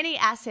as many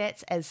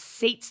assets as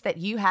seats that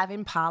you have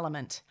in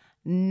Parliament.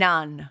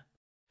 None.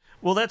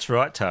 Well, that's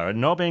right, Tara.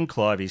 Nobby and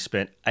Clivey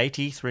spent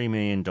 $83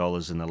 million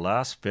in the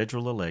last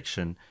federal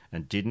election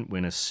and didn't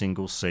win a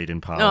single seat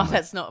in Parliament. Oh,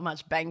 that's not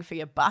much bang for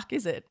your buck,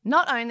 is it?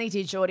 Not only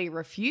did Geordie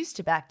refuse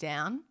to back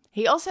down,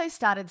 he also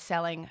started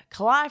selling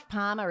Clive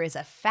Palmer is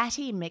a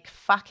fatty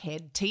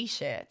McFuckhead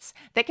t-shirts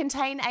that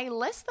contain a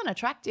less than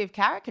attractive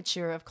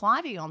caricature of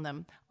Clivey on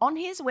them on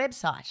his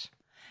website.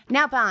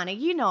 Now, Barney,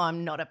 you know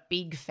I'm not a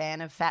big fan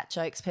of fat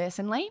jokes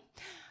personally.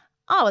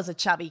 I was a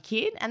chubby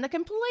kid, and the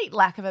complete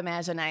lack of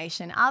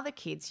imagination other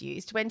kids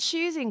used when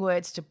choosing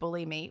words to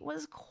bully me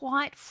was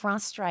quite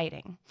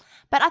frustrating.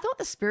 But I thought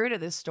the spirit of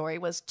this story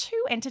was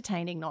too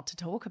entertaining not to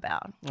talk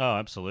about. Oh,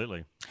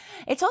 absolutely.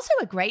 It's also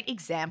a great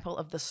example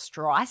of the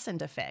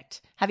Streisand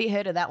effect. Have you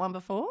heard of that one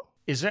before?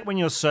 Is that when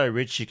you're so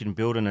rich you can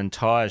build an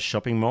entire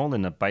shopping mall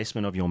in the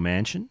basement of your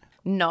mansion?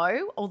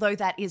 No, although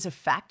that is a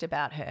fact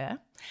about her.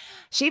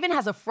 She even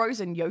has a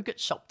frozen yogurt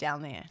shop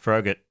down there.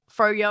 Froget.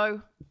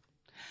 Froyo.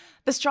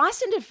 The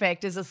Streisand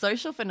effect is a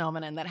social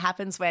phenomenon that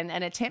happens when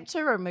an attempt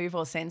to remove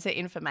or censor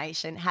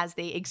information has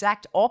the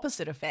exact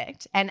opposite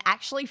effect and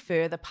actually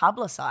further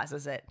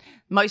publicises it,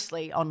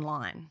 mostly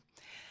online.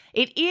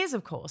 It is,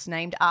 of course,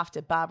 named after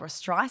Barbara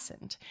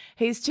Streisand,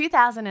 whose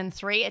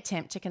 2003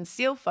 attempt to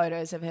conceal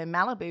photos of her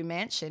Malibu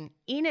mansion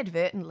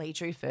inadvertently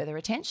drew further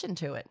attention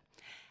to it,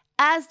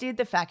 as did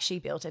the fact she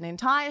built an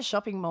entire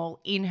shopping mall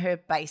in her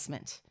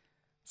basement.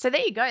 So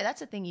there you go,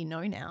 that's a thing you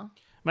know now.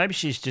 Maybe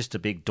she's just a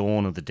big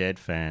Dawn of the Dead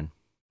fan.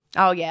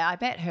 Oh, yeah, I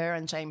bet her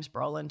and James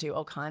Brolin do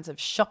all kinds of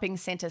shopping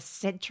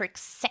centre-centric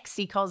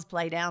sexy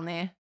cosplay down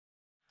there.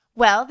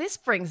 Well, this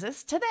brings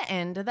us to the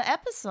end of the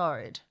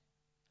episode.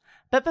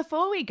 But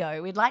before we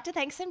go, we'd like to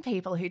thank some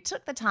people who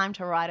took the time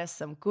to write us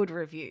some good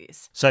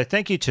reviews. So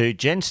thank you to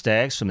Jen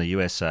Staggs from the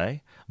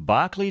USA,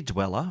 Barclay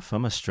Dweller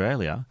from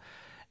Australia,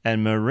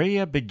 and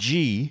Maria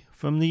Bajee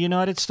from the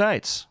United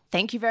States.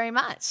 Thank you very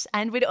much.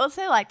 And we'd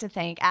also like to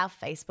thank our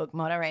Facebook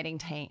moderating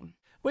team.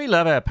 We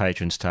love our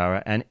patrons,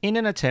 Tara, and in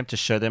an attempt to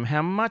show them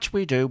how much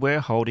we do, we're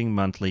holding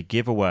monthly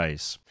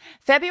giveaways.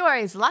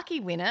 February's lucky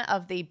winner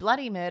of the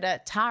Bloody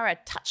Murder Tara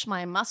Touch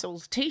My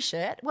Muscles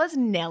t-shirt was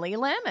Nellie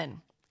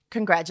Lerman.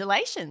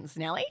 Congratulations,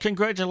 Nellie.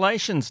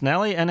 Congratulations,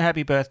 Nellie, and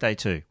happy birthday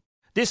too.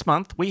 This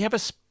month, we have a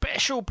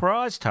special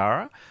prize,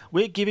 Tara.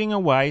 We're giving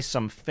away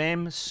some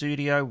Fem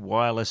Studio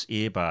wireless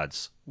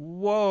earbuds.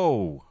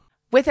 Whoa!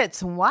 With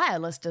its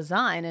wireless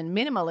design and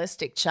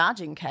minimalistic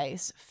charging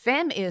case,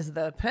 Fem is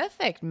the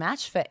perfect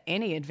match for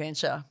any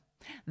adventure.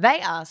 They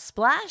are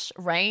splash,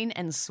 rain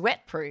and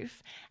sweat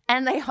proof,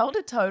 and they hold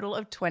a total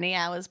of 20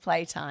 hours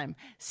playtime,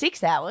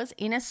 6 hours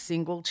in a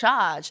single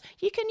charge.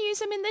 You can use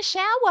them in the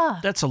shower.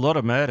 That's a lot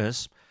of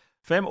murders.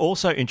 Fem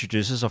also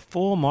introduces a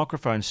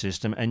 4-microphone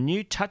system and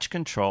new touch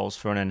controls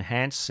for an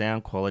enhanced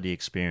sound quality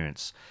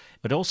experience.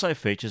 It also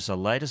features the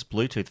latest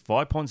Bluetooth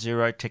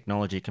 5.0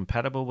 technology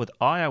compatible with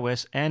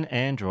iOS and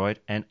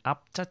Android and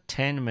up to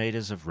 10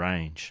 metres of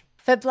range.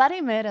 For Bloody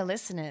Murder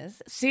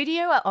listeners,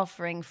 Studio are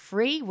offering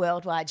free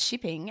worldwide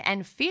shipping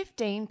and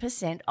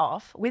 15%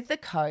 off with the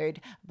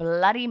code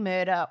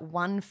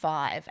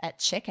BloodyMurder15 at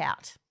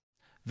checkout.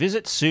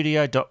 Visit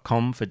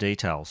studio.com for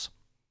details.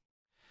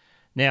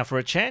 Now, for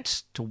a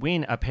chance to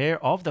win a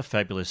pair of the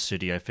fabulous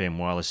Studio Fem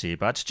wireless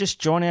earbuds, just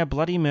join our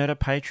Bloody Murder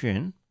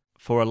Patreon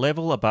for a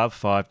level above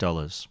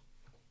 $5.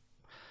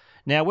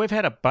 Now, we've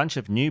had a bunch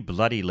of new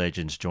Bloody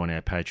legends join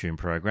our Patreon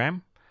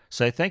program,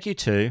 so thank you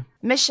to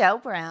Michelle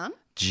Brown,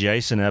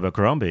 Jason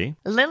Abercrombie,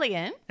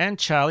 Lillian, and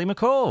Charlie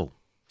McCall.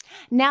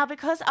 Now,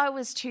 because I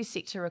was too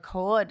sick to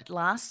record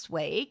last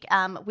week,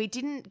 we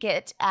didn't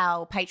get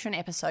our patron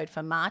episode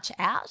for March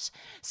out.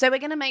 So we're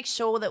going to make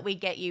sure that we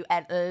get you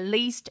at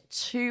least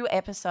 2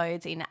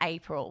 episodes in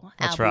April,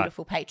 That's our right.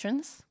 beautiful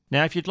patrons.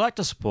 Now, if you'd like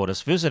to support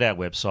us, visit our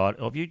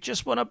website, or if you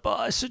just want to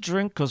buy us a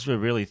drink because we're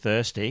really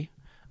thirsty,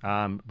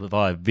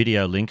 via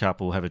video link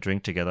up, we'll have a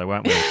drink together,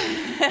 won't we?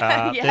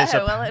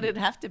 Well, it'd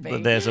have to be.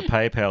 There's a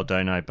PayPal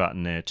donate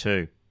button there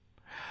too.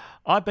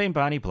 I've been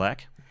Barney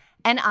Black.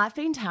 And I've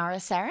been Tara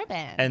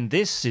Saraban. And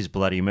this is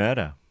Bloody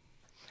Murder.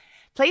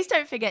 Please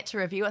don't forget to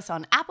review us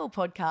on Apple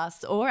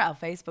Podcasts or our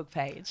Facebook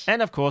page.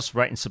 And of course,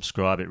 rate and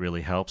subscribe. It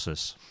really helps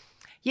us.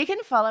 You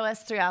can follow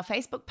us through our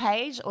Facebook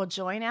page or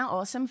join our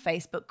awesome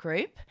Facebook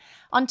group.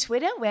 On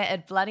Twitter, we're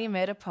at Bloody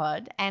Murder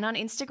Pod, and on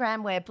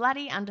Instagram, we're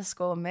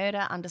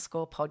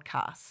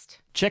bloody_murder_podcast.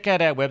 Check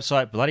out our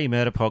website, Bloody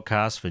Murder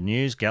Podcast, for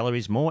news,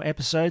 galleries, more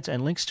episodes,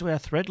 and links to our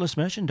threadless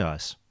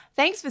merchandise.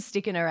 Thanks for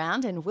sticking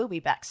around, and we'll be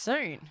back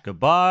soon.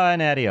 Goodbye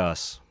and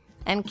adios.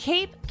 and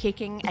keep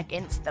kicking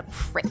against the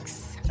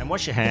pricks. And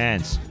wash your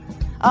hands.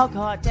 Oh,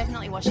 God,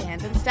 definitely wash your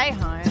hands and stay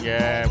home.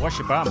 Yeah, wash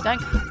your bum. Don't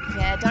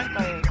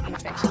go to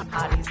infection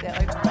parties. They're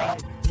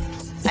overrated.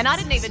 And I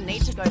didn't even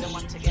need to go to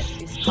one to get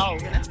this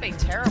cold, and it's been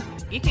terrible.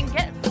 You can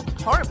get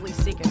horribly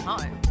sick at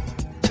home.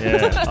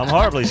 Yeah, I'm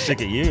horribly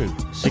sick of you.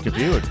 Sick of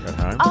you at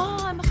home. Oh,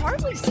 I'm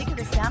horribly sick of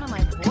the sound of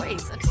my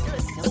voice. It still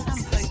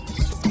sounds so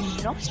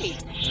snotty.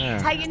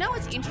 Yeah. Hey, you know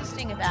what's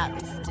interesting about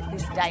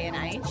this day and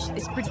age,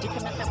 this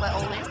predicament that we're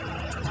all in?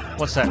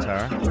 What's that,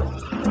 Tara?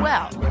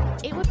 Well,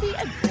 it would be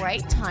a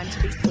great time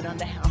to be put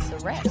under house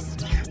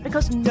arrest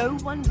because no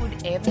one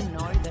would ever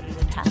know that it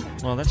had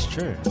happened. Well, that's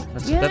true.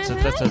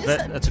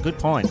 That's a good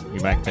point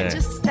you make there.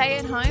 Just stay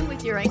at home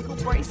with your ankle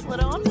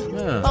bracelet on.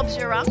 Yeah. Bob's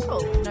your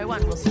uncle. No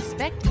one will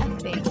suspect a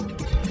thing.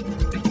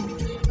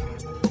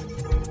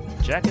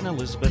 Jack and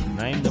Elizabeth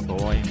named the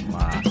boy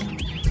Mark.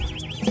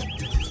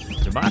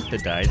 To mark the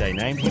day, they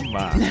named him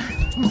Mark.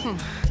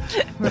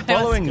 The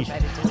following.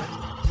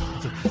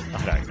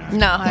 I don't know.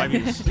 No.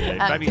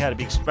 Maybe he had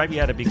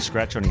a big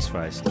scratch on his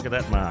face. Look at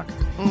that mark.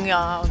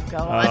 Oh, God.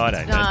 Oh, I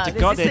don't know. No,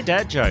 God, they're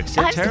dad jokes.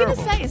 They're terrible. I was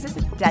going to say, is this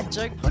a dad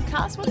joke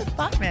podcast? What the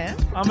fuck, man?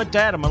 I'm a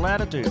dad. I'm allowed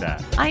to do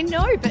that. I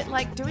know, but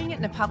doing it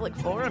in a public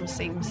forum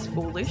seems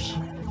foolish.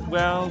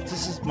 Well,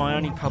 this is my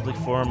only public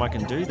forum I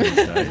can do these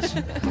days.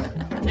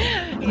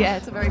 Yeah,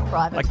 it's a very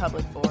private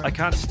public forum. I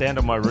can't stand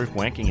on my roof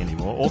wanking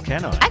anymore, or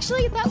can I?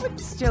 Actually, that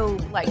would still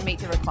meet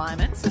the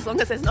requirements as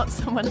long as there's not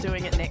someone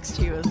doing it next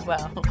to you as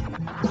well. What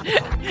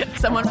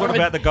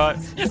about the guy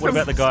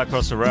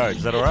across the road?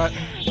 Is that all right?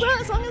 Well,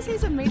 as long as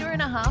he's 1.5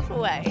 meters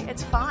away,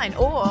 it's fine.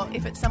 Or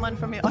if it's someone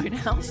from your own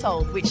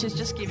household, which is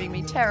just giving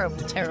me terrible,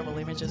 terrible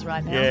images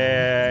right now.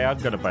 Yeah,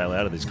 I've got to bail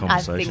out of this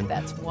conversation. I think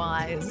that's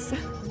wise.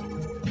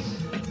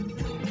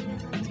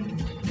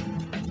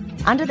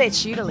 Under their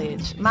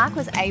tutelage, Mark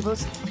was able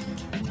to...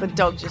 The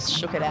dog just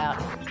shook it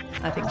out.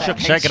 I think that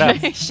shake it up.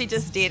 She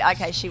just did.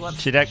 Okay, she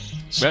wants... Shake.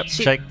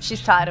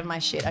 She's tired of my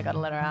shit. I got to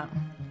let her out.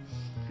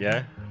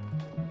 Yeah?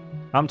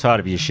 I'm tired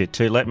of your shit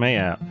too. Let me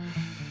out.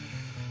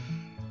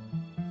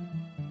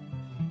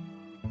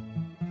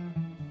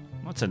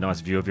 That's a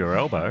nice view of your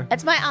elbow.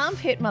 It's my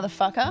armpit,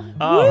 motherfucker.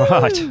 Oh, Woo!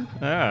 right.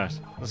 Yeah.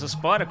 There's a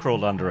spider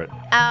crawled under it.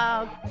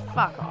 Oh,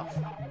 fuck off.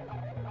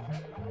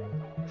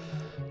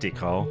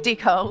 Dickhole.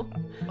 Dickhole.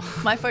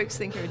 My folks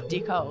think you're a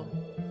dickhole.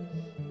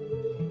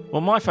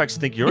 Well, my folks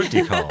think you're a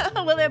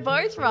dickhole. Well, they're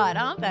both right,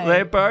 aren't they?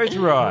 They're both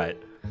right.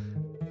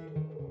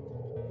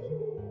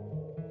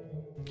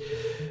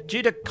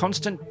 Due to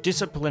constant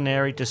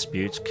disciplinary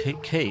disputes,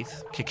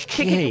 Keith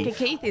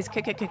is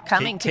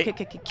coming to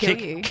kill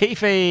you.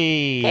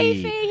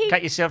 Keefy!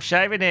 Cut yourself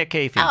shaving there,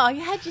 Keefy. Oh,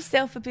 you had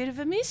yourself a bit of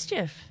a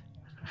mischief.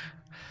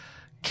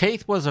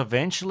 Keith was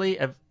eventually.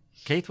 Hey.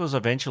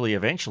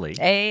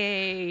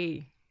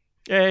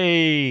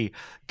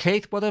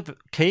 Keith.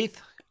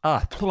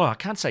 I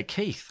can't say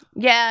Keith.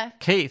 Yeah.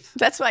 Keith.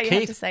 That's why you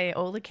have to say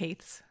all the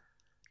Keiths.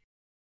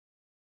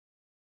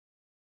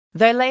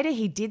 Though later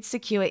he did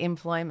secure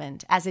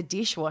employment as a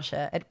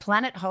dishwasher at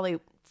Planet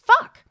Hollywood.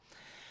 Fuck.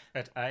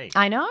 At A.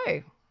 I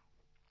know.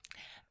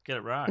 Get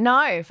it right.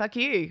 No, fuck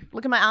you.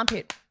 Look at my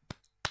armpit.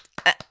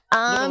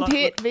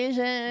 Armpit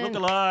vision. Look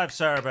alive,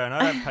 Sarah Byrne.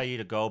 I don't pay you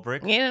to gold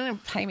brick. You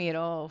don't pay me at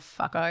all,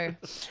 fucko.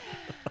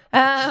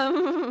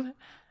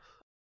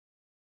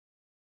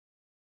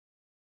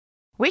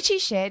 Which he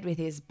shared with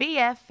his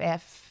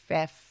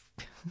BFFF.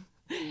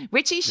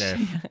 Which he shared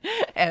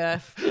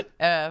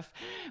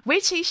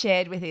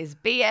with his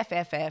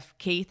BFFF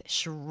Keith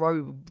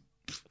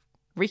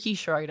Ricky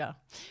Schroeder.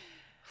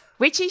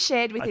 Which he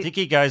shared with I think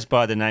he goes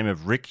by the name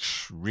of Rick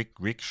Schroeder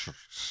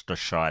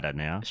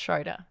now.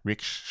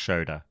 Rick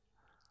Schroeder.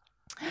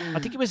 I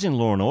think he was in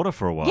Law and Order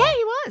for a while. Yeah,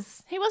 he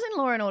was. He was in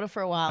Law and Order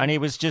for a while. And he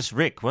was just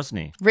Rick,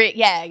 wasn't he? Rick,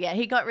 yeah.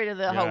 He got rid of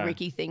the whole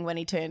Ricky thing when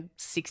he turned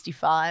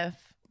 65.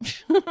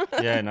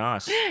 Yeah,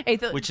 nice.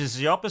 Thought, which is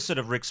the opposite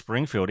of Rick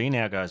Springfield. He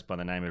now goes by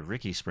the name of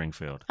Ricky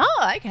Springfield.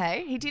 Oh,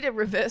 okay. He did a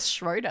reverse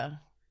Schroeder.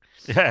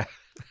 Yeah.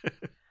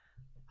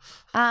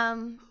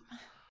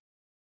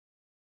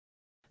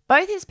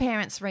 Both his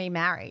parents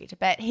remarried,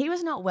 but he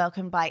was not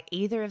welcomed by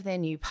either of their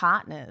new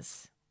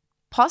partners,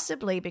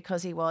 possibly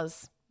because he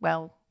was,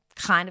 well,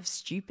 kind of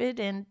stupid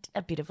and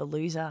a bit of a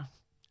loser.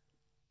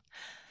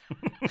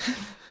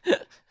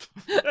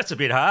 That's a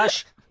bit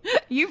harsh.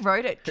 You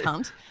wrote it,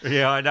 cunt.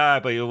 Yeah, I know,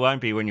 but you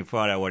won't be when you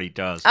find out what he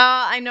does. Oh,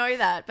 I know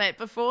that. But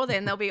before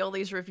then, there'll be all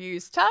these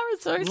reviews. Tara's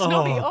so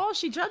snobby. Oh,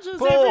 she judges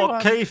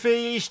everyone. Poor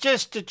Keefy, he's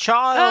just a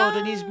child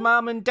and his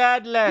mum and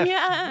dad left.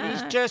 Yeah.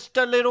 He's just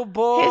a little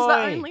boy. He's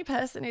the only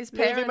person whose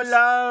parents... Leave him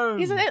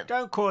alone. Isn't it?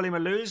 Don't call him a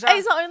loser.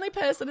 He's the only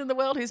person in the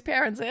world whose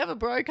parents ever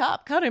broke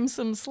up. Cut him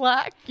some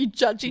slack, you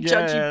judgy bitch.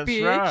 That's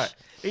right.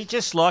 He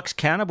just likes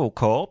Cannibal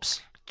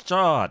Corpse.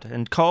 God,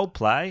 and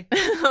Coldplay.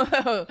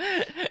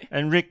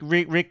 And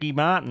Ricky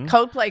Martin.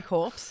 Coldplay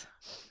Corpse.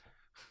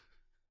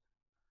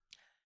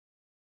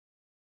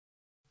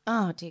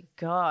 Oh, dear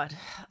God.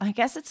 I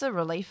guess it's a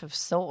relief of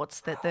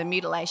sorts that the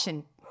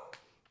mutilation,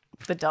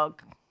 the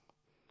dog.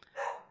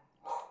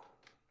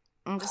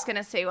 I'm just going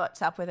to see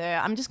what's up with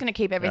her. I'm just going to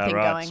keep everything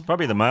right. going. It's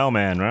probably the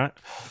mailman, right?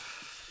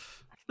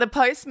 The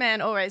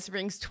postman always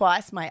rings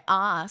twice my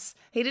ass.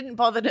 He didn't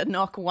bother to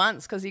knock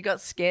once because he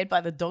got scared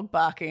by the dog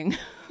barking.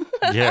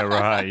 Yeah,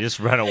 right. He just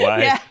ran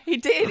away. Yeah, he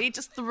did. He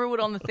just threw it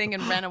on the thing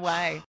and ran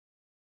away.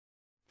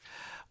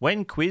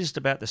 When quizzed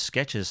about the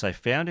sketches they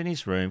found in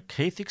his room,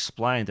 Keith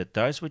explained that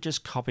those were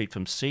just copied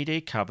from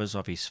CD covers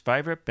of his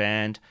favourite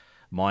band,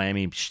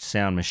 Miami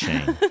Sound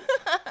Machine.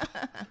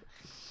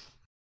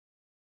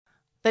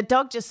 The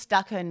dog just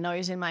stuck her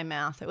nose in my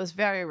mouth. It was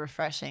very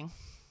refreshing.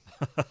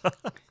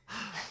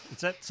 Is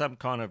that some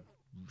kind of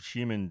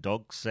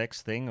human-dog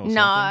sex thing or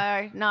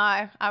something?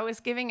 No. I was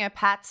giving her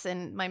pats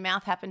and my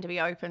mouth happened to be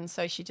open,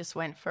 so she just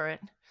went for it.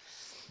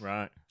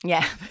 Right.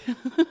 Yeah.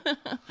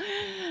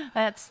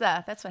 That's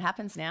what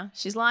happens now.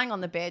 She's lying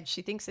on the bed.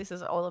 She thinks this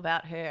is all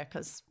about her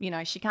because,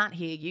 she can't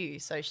hear you,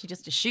 so she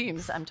just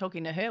assumes I'm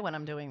talking to her when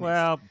I'm doing this.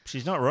 Well,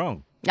 she's not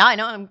wrong. No, I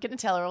know. I'm going to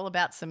tell her all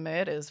about some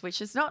murders,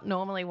 which is not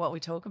normally what we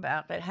talk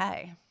about, but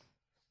hey.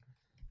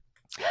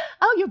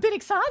 Oh, you're a bit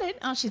excited.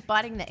 Oh, she's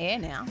biting the air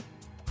now.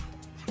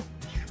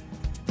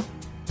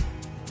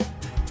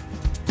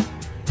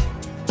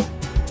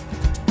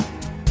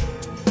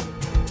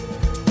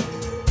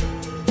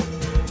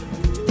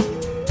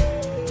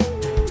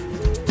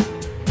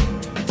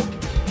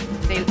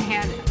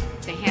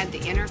 They had the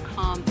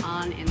intercom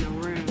on in the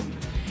room,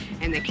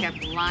 and they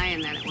kept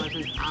lying that it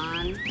wasn't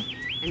on,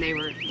 and they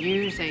were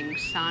using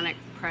sonic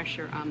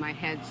pressure on my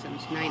head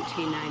since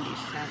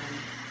 1997.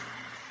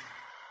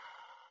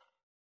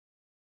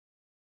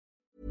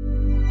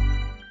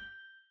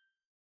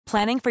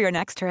 Planning for your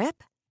next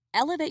trip?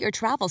 Elevate your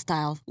travel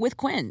style with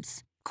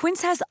Quince.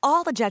 Quince has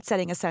all the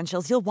jet-setting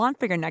essentials you'll want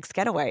for your next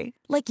getaway,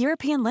 like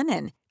European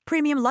linen,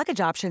 premium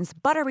luggage options,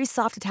 buttery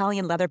soft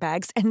Italian leather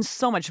bags, and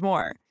so much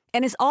more.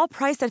 And is all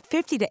priced at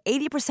 50 to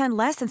 80%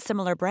 less than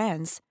similar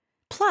brands.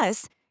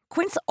 Plus,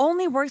 Quince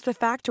only works with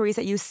factories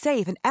that use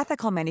safe and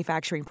ethical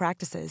manufacturing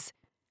practices.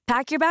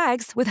 Pack your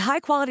bags with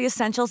high-quality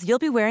essentials you'll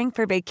be wearing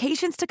for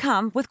vacations to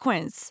come with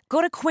Quince.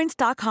 Go to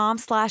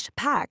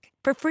quince.com/pack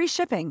for free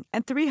shipping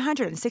and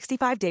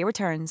 365-day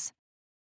returns.